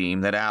defense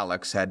team that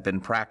Alex had been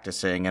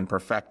practicing and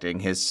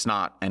perfecting his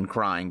snot and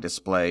crying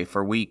display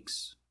for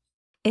weeks.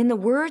 In the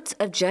words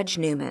of Judge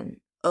Newman,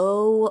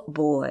 oh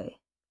boy.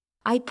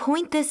 I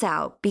point this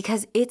out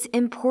because it's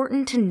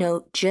important to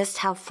note just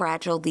how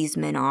fragile these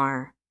men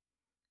are.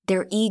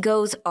 Their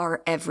egos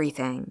are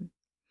everything.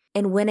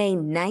 And when a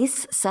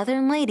nice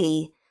Southern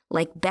lady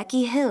like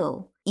Becky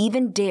Hill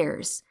even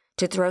dares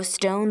to throw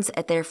stones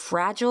at their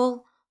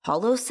fragile,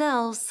 hollow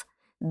selves,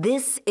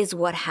 this is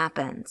what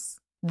happens.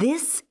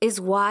 This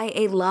is why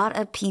a lot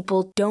of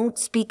people don't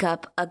speak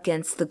up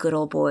against the good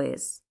old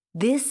boys.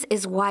 This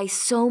is why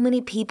so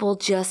many people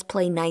just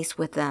play nice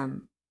with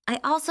them. I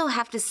also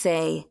have to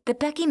say that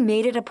Becky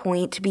made it a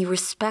point to be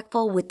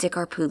respectful with Dick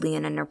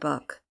Harpootlian in her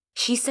book.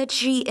 She said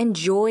she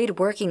enjoyed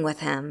working with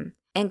him,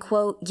 and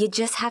quote, "You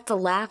just have to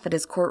laugh at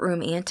his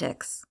courtroom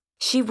antics."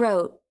 She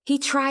wrote, "He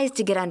tries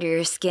to get under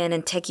your skin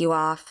and tick you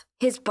off.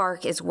 His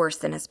bark is worse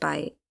than his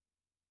bite."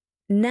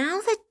 Now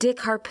that Dick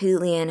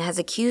Harpootlian has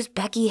accused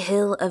Becky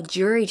Hill of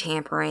jury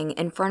tampering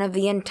in front of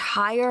the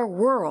entire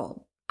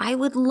world, I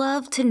would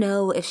love to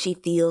know if she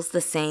feels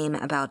the same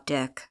about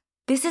Dick.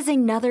 This is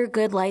another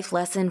good life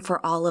lesson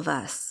for all of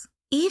us.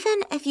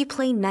 Even if you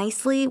play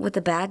nicely with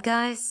the bad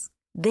guys,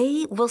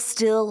 they will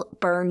still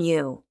burn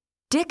you.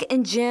 Dick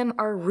and Jim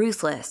are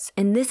ruthless,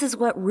 and this is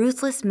what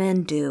ruthless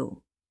men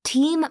do.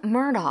 Team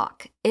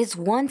Murdaugh is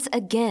once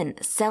again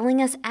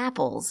selling us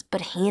apples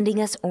but handing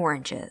us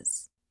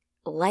oranges.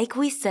 Like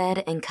we said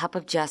in Cup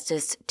of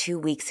Justice 2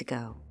 weeks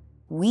ago,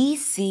 We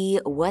see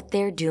what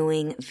they're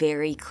doing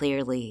very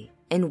clearly,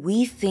 and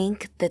we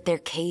think that their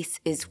case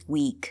is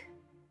weak.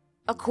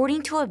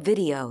 According to a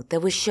video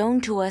that was shown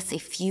to us a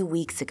few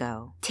weeks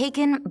ago,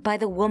 taken by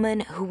the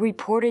woman who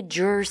reported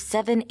Juror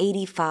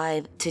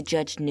 785 to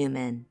Judge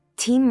Newman,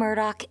 Team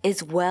Murdaugh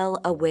is well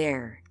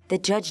aware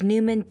that Judge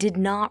Newman did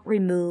not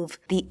remove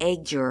the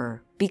egg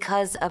juror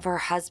because of her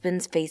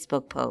husband's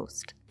Facebook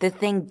post, the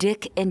thing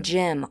Dick and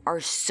Jim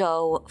are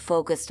so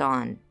focused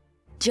on.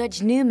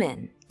 Judge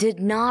Newman did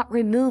not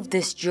remove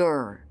this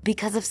juror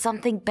because of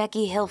something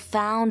Becky Hill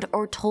found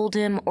or told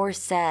him or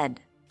said.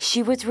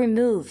 She was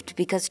removed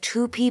because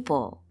two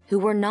people who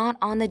were not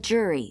on the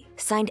jury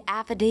signed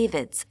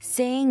affidavits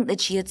saying that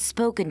she had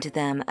spoken to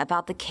them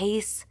about the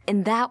case,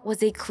 and that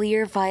was a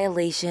clear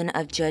violation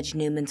of Judge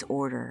Newman's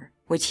order,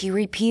 which he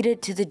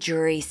repeated to the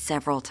jury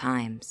several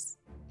times.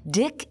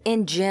 Dick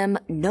and Jim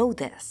know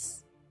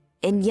this,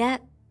 and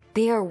yet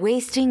they are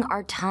wasting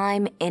our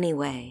time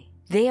anyway.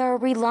 They are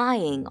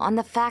relying on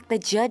the fact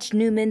that Judge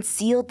Newman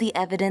sealed the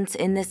evidence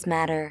in this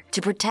matter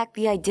to protect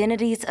the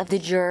identities of the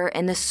juror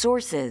and the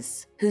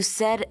sources who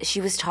said she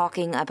was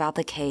talking about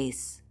the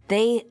case.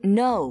 They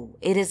know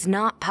it is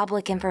not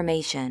public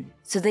information,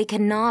 so they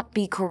cannot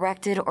be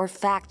corrected or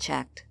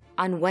fact-checked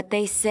on what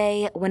they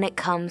say when it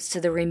comes to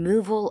the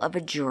removal of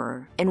a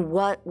juror and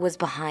what was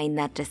behind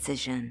that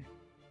decision.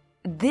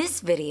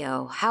 This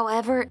video,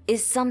 however,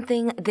 is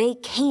something they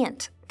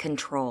can't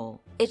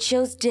control. It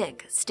shows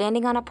Dick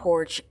standing on a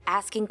porch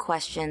asking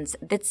questions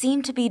that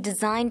seem to be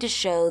designed to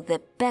show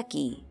that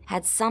Becky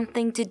had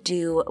something to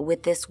do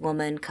with this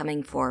woman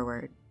coming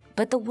forward.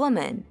 But the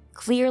woman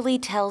clearly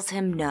tells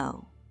him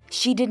no.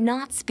 She did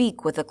not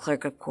speak with the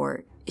clerk of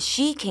court.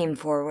 She came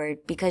forward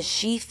because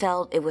she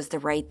felt it was the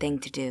right thing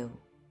to do.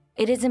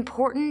 It is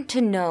important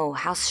to know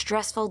how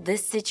stressful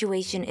this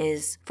situation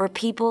is for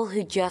people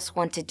who just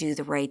want to do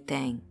the right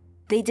thing.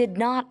 They did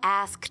not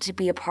ask to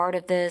be a part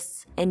of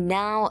this, and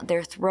now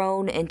they're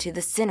thrown into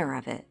the center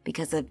of it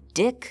because of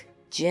Dick,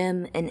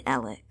 Jim, and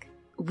Alec.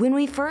 When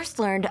we first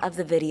learned of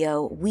the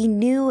video, we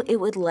knew it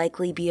would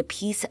likely be a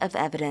piece of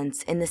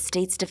evidence in the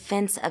state's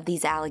defense of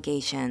these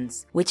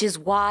allegations, which is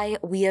why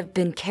we have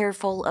been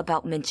careful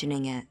about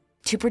mentioning it.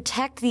 To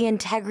protect the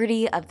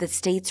integrity of the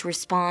state's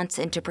response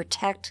and to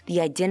protect the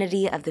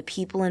identity of the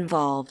people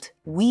involved,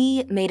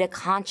 we made a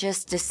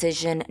conscious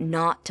decision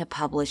not to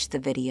publish the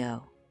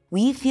video.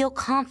 We feel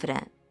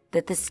confident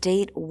that the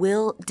state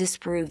will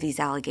disprove these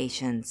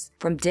allegations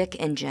from Dick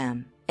and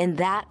Jim, and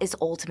that is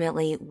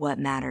ultimately what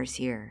matters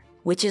here,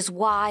 which is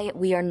why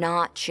we are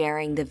not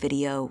sharing the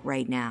video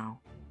right now.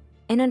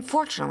 And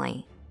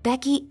unfortunately,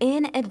 Becky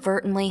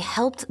inadvertently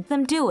helped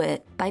them do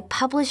it by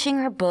publishing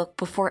her book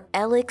before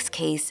Alec's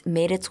case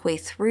made its way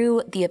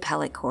through the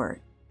appellate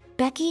court.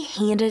 Becky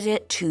handed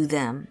it to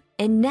them,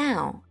 and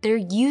now they're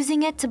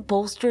using it to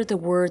bolster the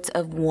words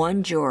of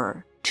one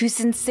juror, to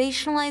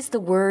sensationalize the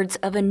words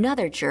of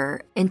another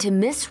juror, and to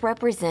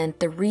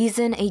misrepresent the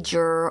reason a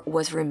juror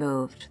was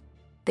removed.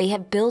 They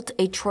have built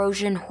a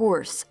Trojan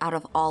horse out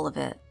of all of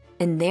it,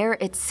 and there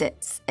it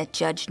sits at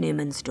Judge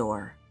Newman's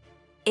door.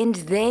 And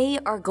they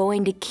are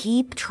going to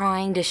keep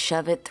trying to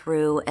shove it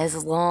through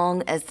as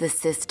long as the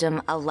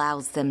system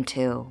allows them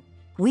to.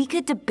 We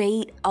could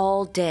debate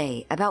all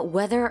day about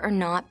whether or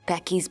not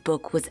Becky's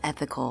book was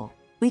ethical.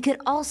 We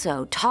could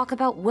also talk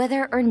about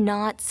whether or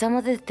not some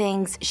of the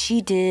things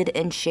she did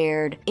and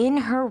shared in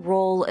her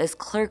role as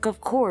clerk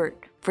of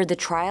court for the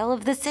trial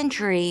of the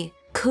century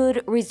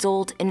could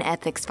result in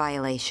ethics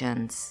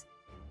violations.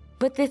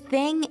 But the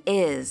thing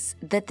is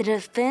that the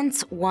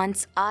defense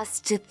wants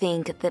us to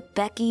think that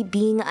Becky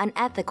being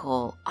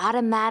unethical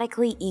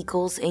automatically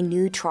equals a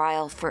new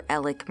trial for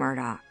Alec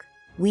Murdaugh.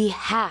 We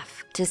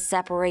have to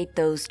separate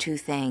those two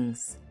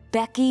things.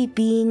 Becky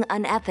being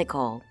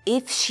unethical,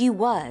 if she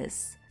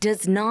was,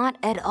 does not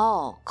at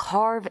all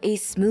carve a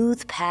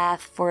smooth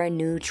path for a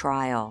new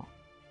trial.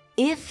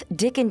 If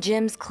Dick and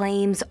Jim's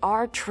claims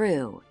are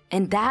true,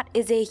 and that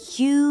is a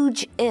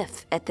huge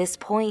if at this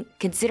point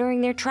considering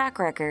their track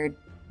record,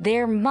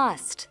 there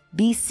must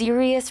be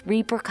serious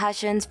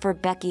repercussions for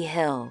Becky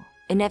Hill.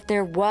 And if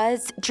there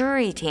was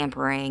jury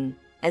tampering,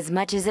 as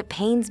much as it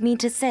pains me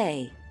to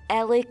say,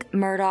 Alec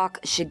Murdaugh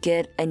should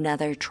get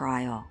another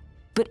trial.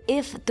 But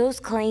if those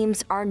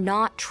claims are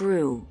not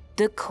true,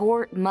 the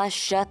court must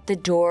shut the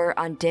door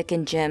on Dick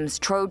and Jim's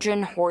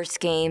Trojan horse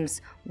games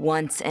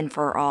once and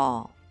for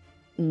all.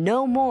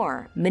 No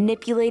more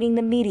manipulating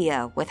the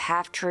media with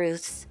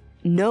half-truths.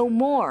 No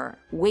more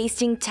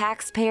wasting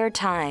taxpayer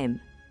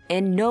time.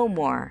 And no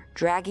more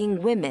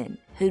dragging women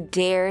who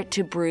dare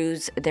to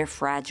bruise their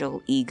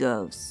fragile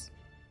egos.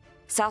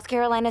 South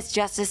Carolina's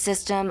justice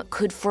system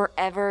could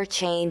forever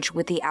change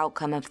with the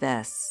outcome of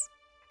this.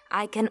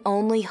 I can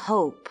only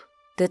hope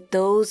that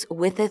those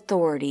with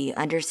authority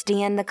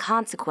understand the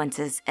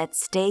consequences at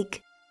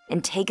stake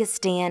and take a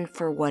stand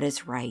for what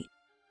is right.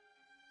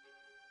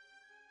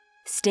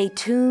 Stay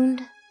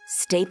tuned,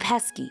 stay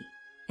pesky,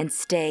 and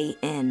stay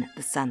in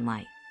the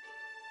sunlight.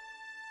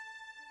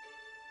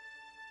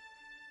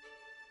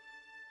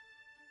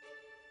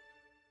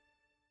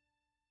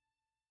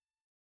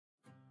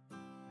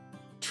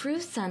 True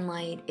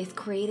Sunlight is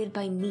created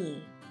by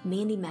me,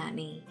 Mandy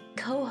Matney,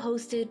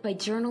 co-hosted by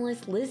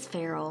journalist Liz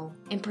Farrell,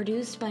 and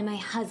produced by my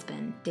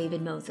husband,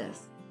 David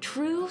Moses.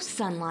 True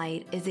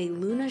Sunlight is a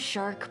Luna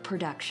Shark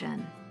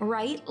production.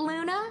 Right,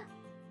 Luna?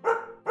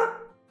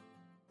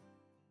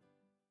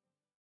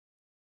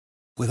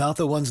 Without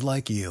the ones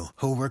like you,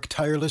 who work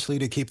tirelessly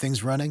to keep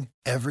things running,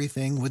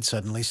 everything would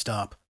suddenly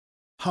stop.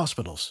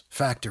 Hospitals,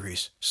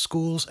 factories,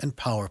 schools, and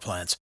power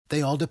plants,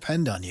 they all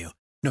depend on you.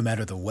 No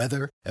matter the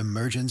weather,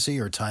 emergency,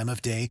 or time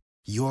of day,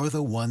 you're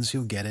the ones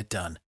who get it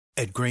done.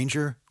 At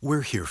Grainger,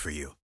 we're here for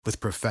you with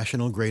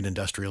professional-grade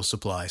industrial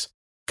supplies.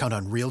 Count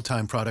on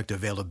real-time product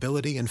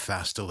availability and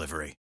fast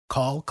delivery.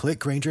 Call, click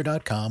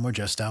Grainger.com, or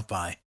just stop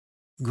by.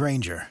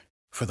 Grainger,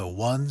 for the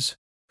ones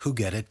who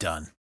get it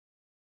done.